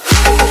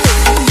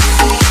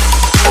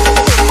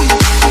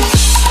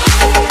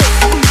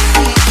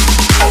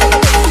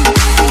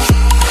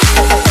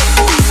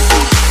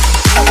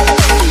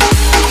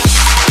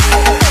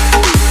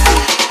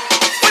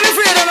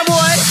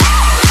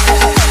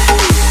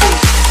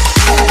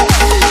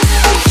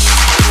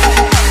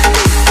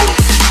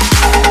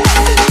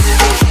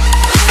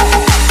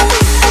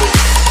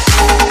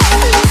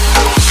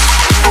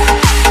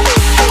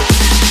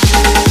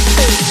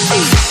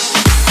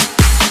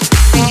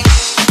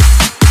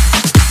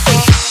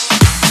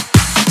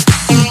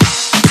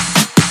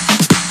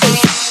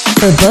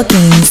 For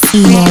bookings,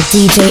 email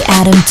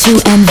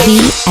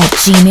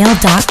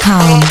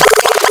djadam2mv@gmail.com.